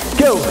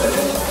 Go.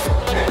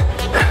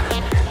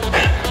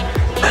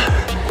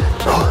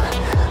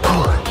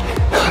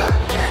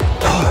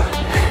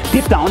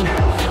 Deep down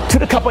to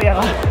the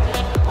capoeira.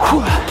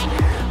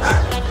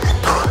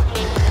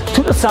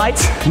 To the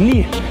sides,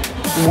 knee.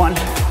 1,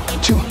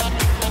 2,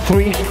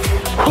 3.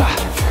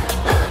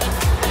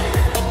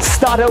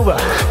 Start over.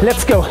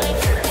 Let's go.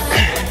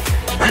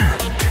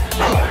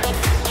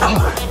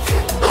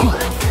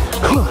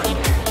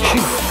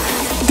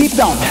 Deep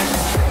down.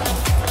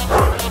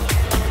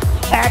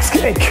 Axe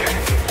kick.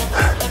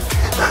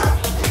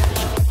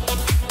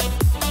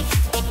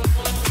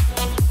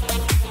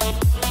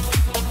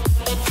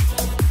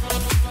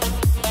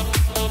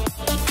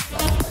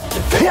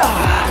 Yeah.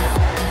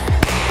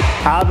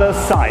 Other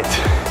side.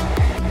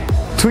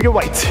 To your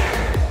weight.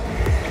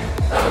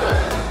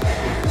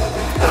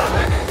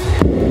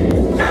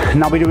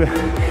 Now we do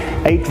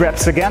 8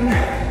 reps again.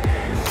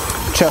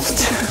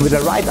 Just with the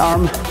right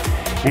arm,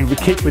 and we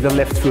kick with the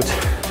left foot.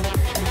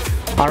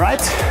 All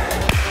right?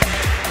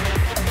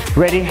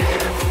 Ready?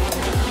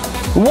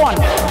 1.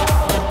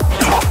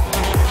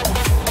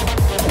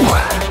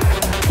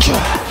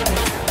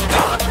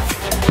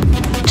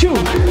 2.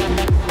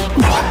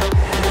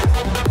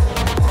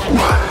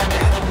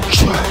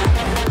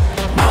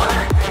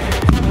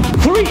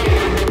 3.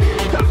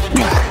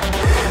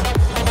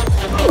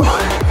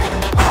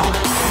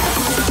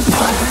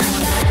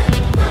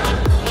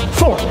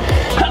 4.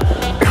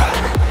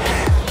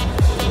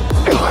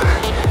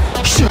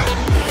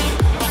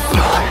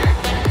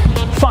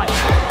 5.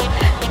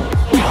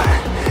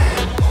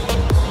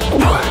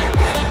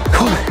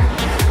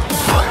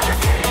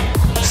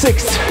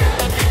 6.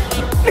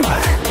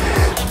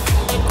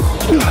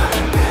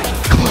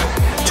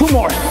 2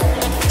 more.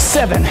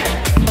 7.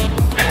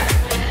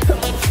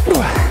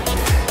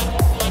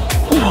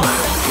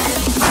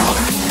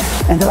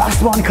 And the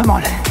last one, come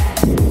on.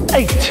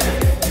 8.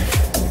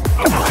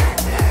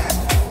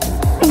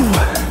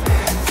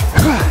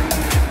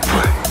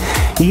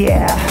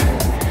 Yeah.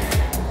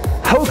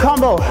 Whole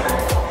combo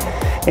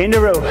in a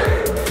row.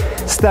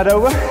 Start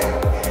over.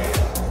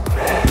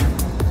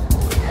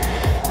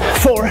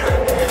 4,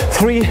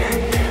 3,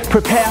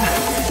 prepare,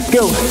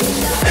 go.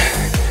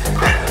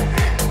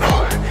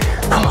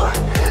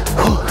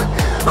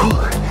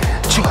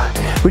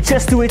 We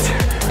just do it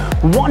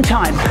 1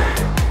 time.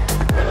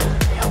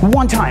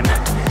 1 time.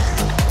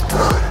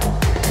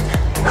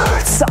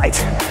 Side.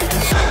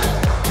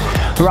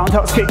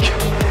 Roundhouse kick.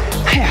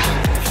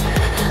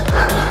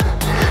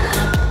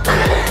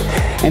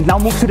 And now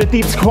move to the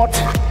deep squat.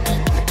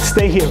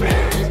 Stay here.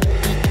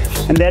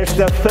 And there's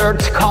the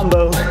 3rd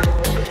combo.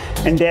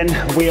 And then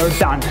we are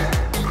done.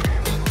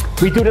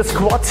 We do the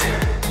squat,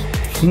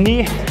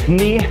 knee,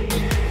 knee,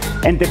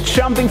 and the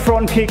jumping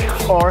front kick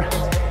or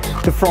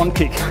the front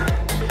kick.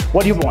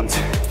 What do you want?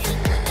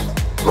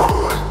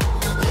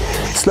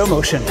 Slow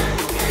motion.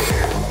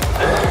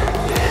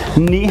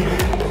 Knee,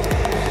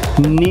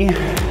 knee,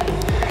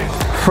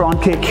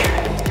 front kick.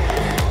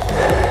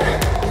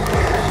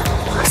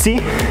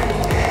 See?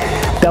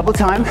 Double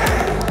time.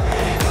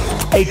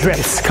 8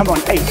 reps. Come on,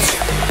 8.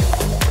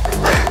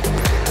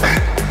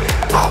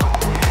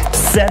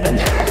 7.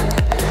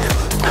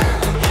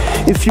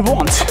 If you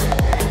want,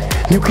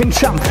 you can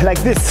jump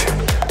like this.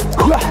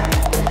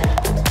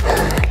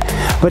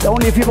 But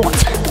only if you want.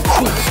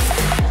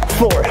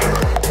 4.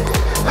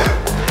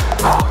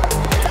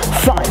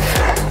 5.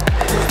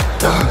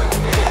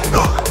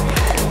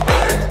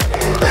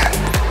 6.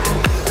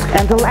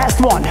 And the last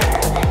one.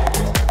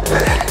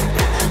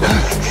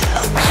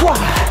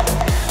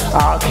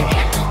 Okay.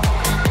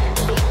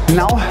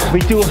 Now we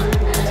do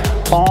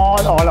all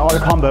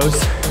combos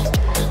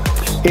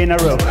in a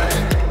row.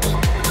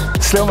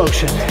 Slow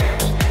motion.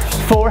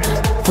 4,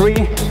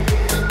 3,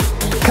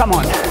 come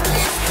on.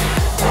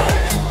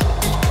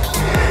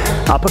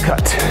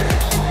 Uppercut.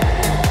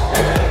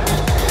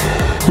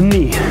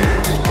 Knee.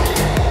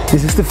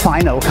 This is the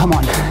final, come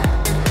on.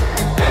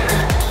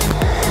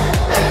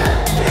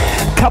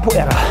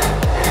 Capoeira.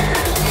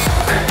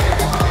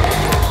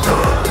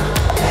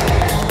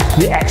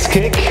 The axe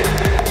kick.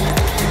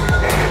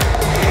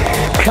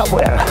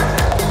 Capoeira.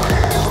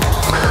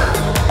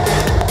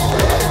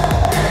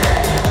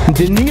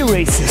 The knee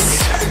raises.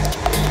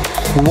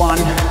 1,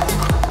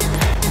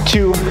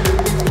 2,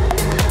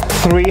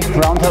 3,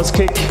 roundhouse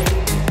kick.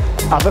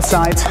 Other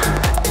side.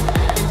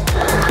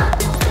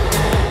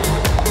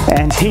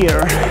 And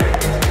here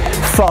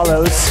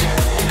follows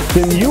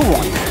the new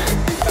one.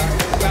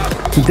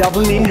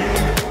 Double knee,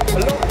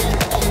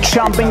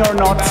 jumping or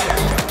not,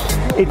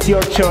 it's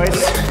your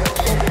choice.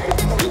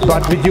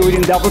 But we do it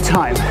in double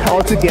time,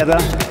 all together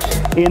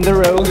in the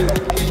row.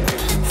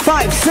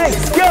 5,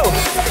 6, go!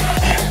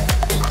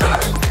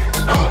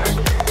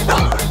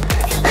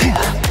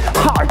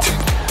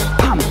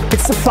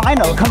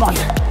 final, come on.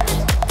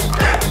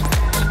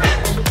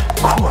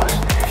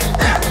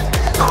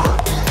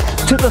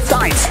 To the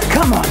sides,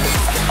 come on.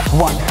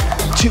 1,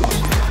 2,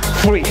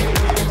 3.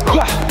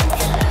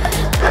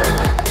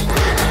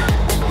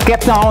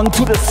 Get down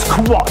to the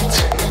squat.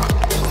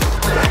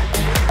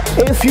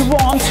 If you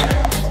want,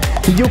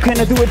 you can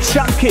do a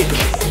jump kick.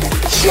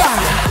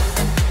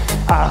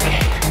 Okay.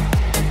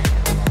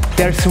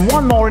 There's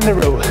one more in a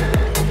row.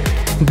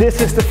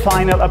 This is the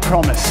final, I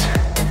promise.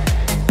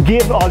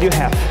 Give all you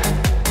have.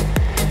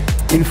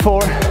 In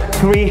 4,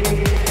 3,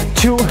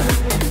 2,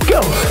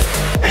 go.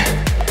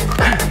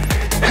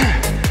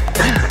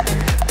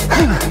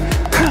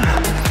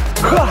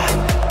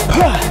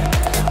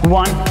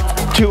 1,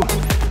 2,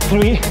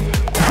 3.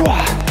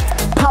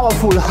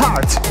 Powerful,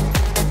 hard.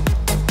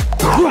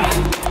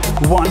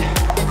 1,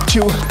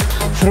 2,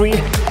 3.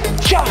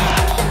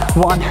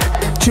 1,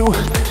 2.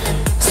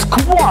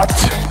 Squat.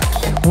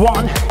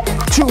 1,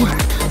 2,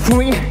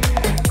 3.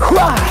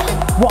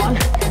 1,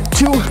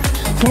 2,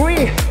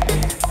 3.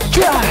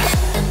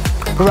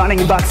 Running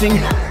and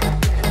boxing.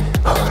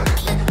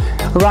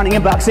 Running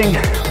and boxing.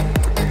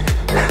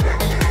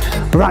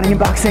 Running and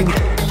boxing.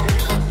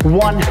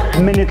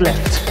 1 minute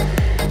left.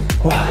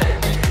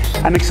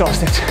 I'm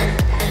exhausted,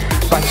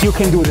 but you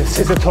can do this.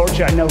 It's a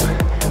torture, I know,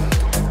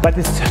 but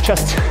it's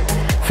just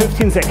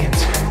 15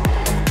 seconds.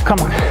 Come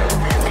on,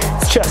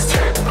 it's just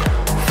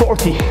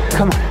 40.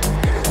 Come on,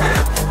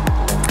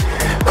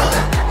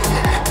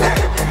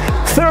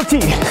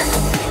 30.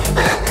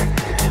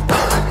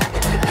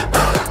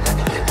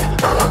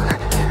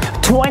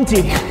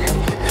 20.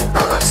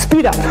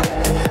 Speed up.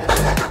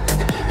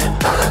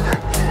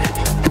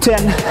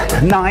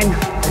 10, 9,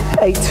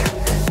 8,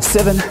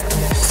 7,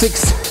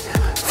 6,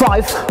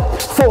 5,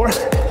 4,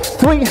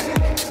 3,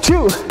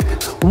 2,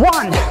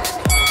 1.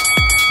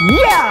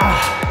 Yeah!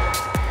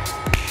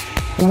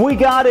 We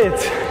got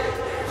it.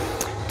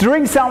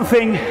 Drink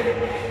something.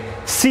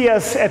 See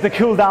us at the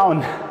cool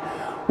down.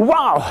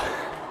 Wow!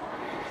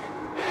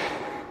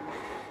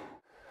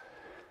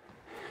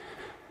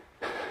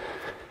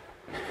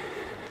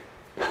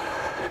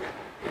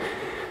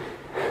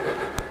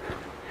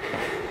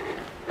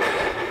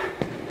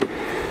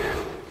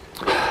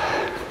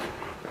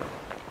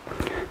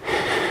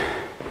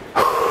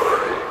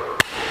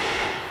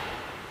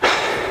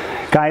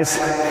 Guys,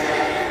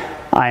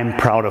 I'm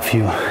proud of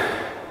you.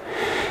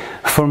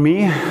 For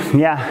me,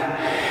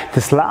 yeah,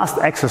 this last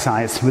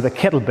exercise with a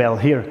kettlebell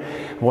here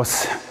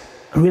was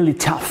really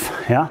tough.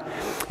 Yeah,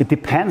 it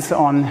depends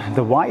on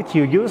the weight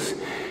you use.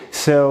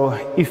 So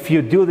if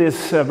you do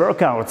this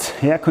workout,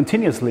 yeah,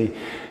 continuously,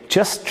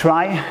 just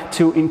try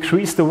to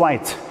increase the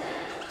weight.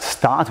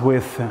 Start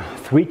with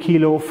 3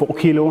 kilo, 4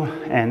 kilo,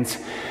 and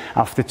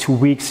after 2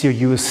 weeks you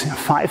use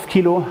 5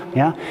 kilo,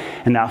 yeah,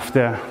 and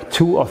after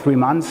 2 or 3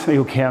 months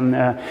you can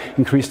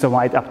increase the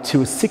weight up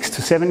to 6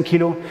 to 7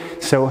 kilo.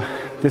 So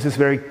this is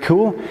very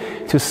cool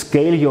to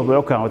scale your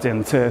workout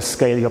and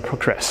scale your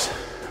progress.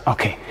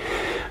 Okay,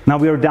 now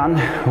we are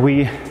done.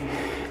 We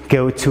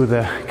go to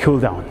the cool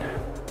down.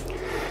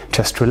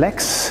 Just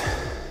relax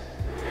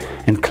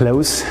and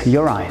close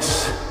your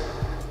eyes.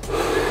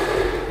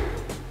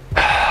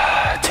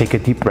 Take a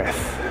deep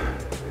breath.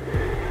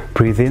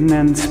 Breathe in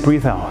and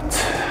breathe out.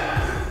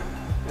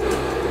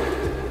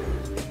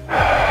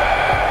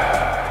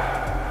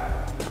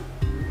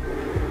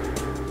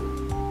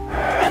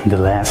 And the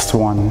last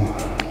one,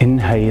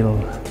 inhale,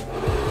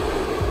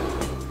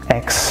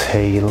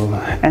 exhale,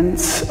 and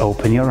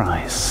open your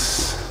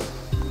eyes.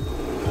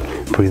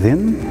 Breathe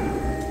in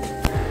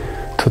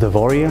to the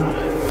warrior.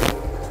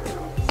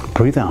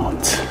 Breathe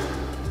out.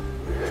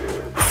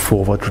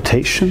 Forward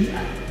rotation.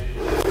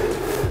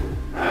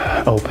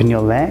 Open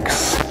your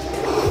legs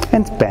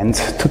and bend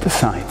to the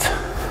side.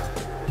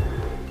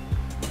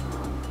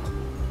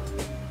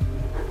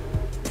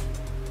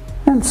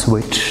 And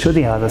switch to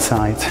the other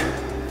side.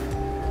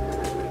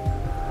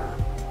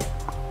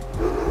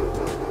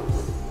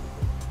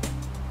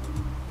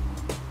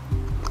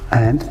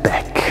 And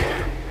back.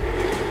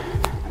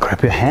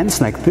 Grab your hands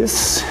like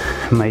this,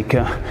 make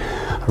a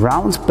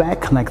round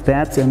back like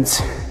that, and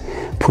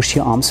push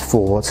your arms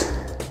forward.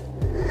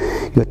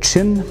 Your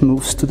chin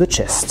moves to the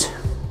chest.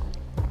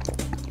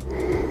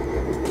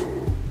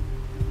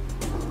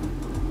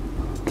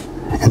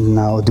 And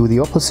now do the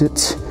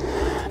opposite.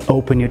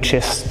 Open your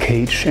chest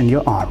cage and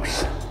your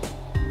arms.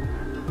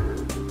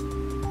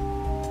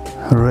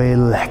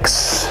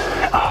 Relax.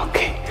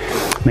 Okay.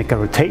 Make a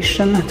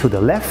rotation to the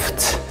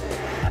left.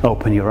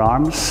 Open your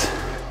arms.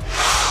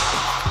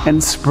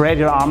 And spread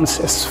your arms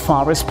as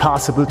far as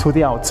possible to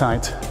the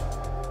outside.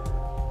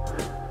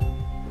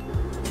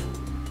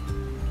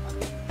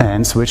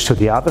 And switch to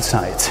the other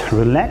side.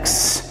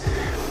 Relax.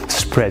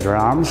 Spread your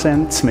arms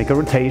and make a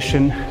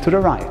rotation to the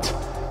right.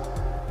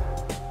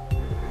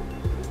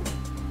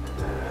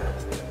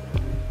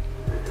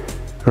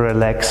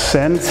 Relax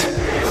and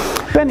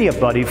bend your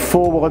body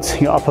forward,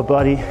 your upper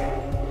body,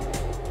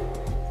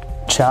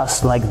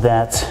 just like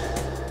that.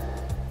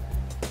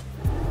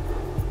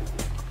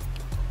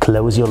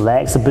 Close your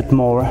legs a bit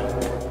more,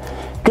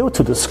 Go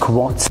to the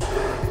squat.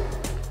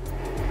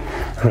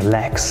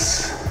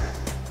 Relax.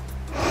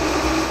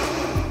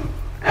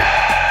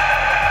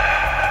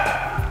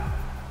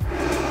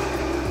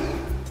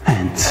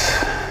 And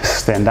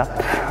stand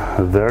up,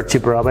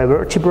 vertebra by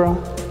vertebra,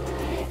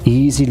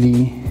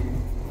 easily.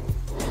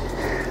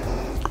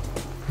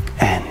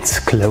 And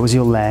close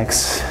your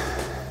legs.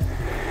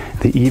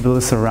 The evil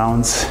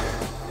surrounds.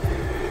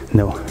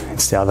 No,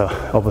 it's the other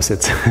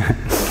opposite.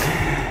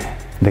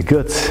 The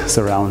good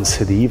surrounds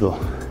the evil.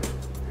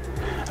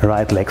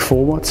 Right leg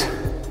forward.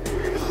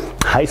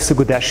 High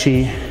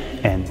Sukudashi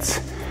and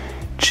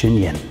Chin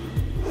Yen.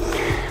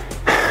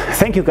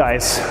 Thank you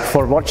guys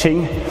for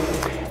watching.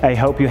 I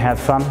hope you had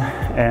fun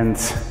and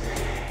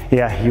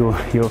yeah,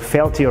 you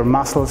felt your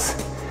muscles.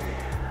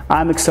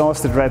 I'm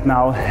exhausted right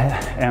now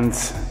and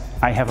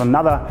I have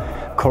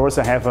another course.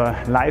 I have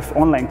a live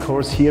online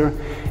course here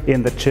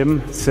in the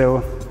gym.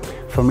 So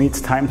for me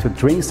it's time to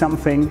drink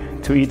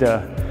something, to eat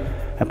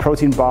a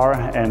protein bar,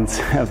 and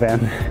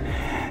then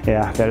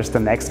yeah, there's the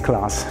next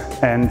class.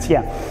 And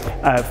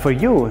yeah, for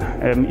you,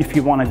 if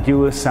you want to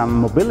do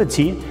some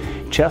mobility,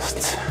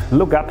 just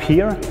look up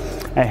here.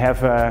 I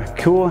have a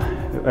cool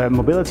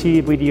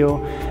mobility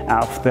video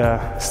after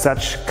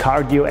such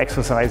cardio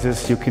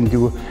exercises. You can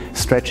do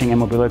stretching and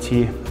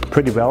mobility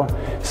pretty well.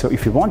 So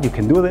if you want, you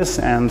can do this,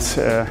 and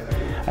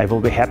I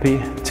will be happy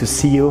to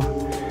see you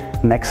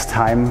next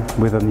time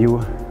in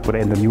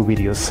the new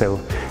videos. So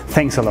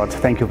thanks a lot.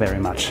 Thank you very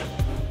much.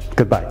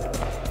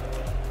 Goodbye.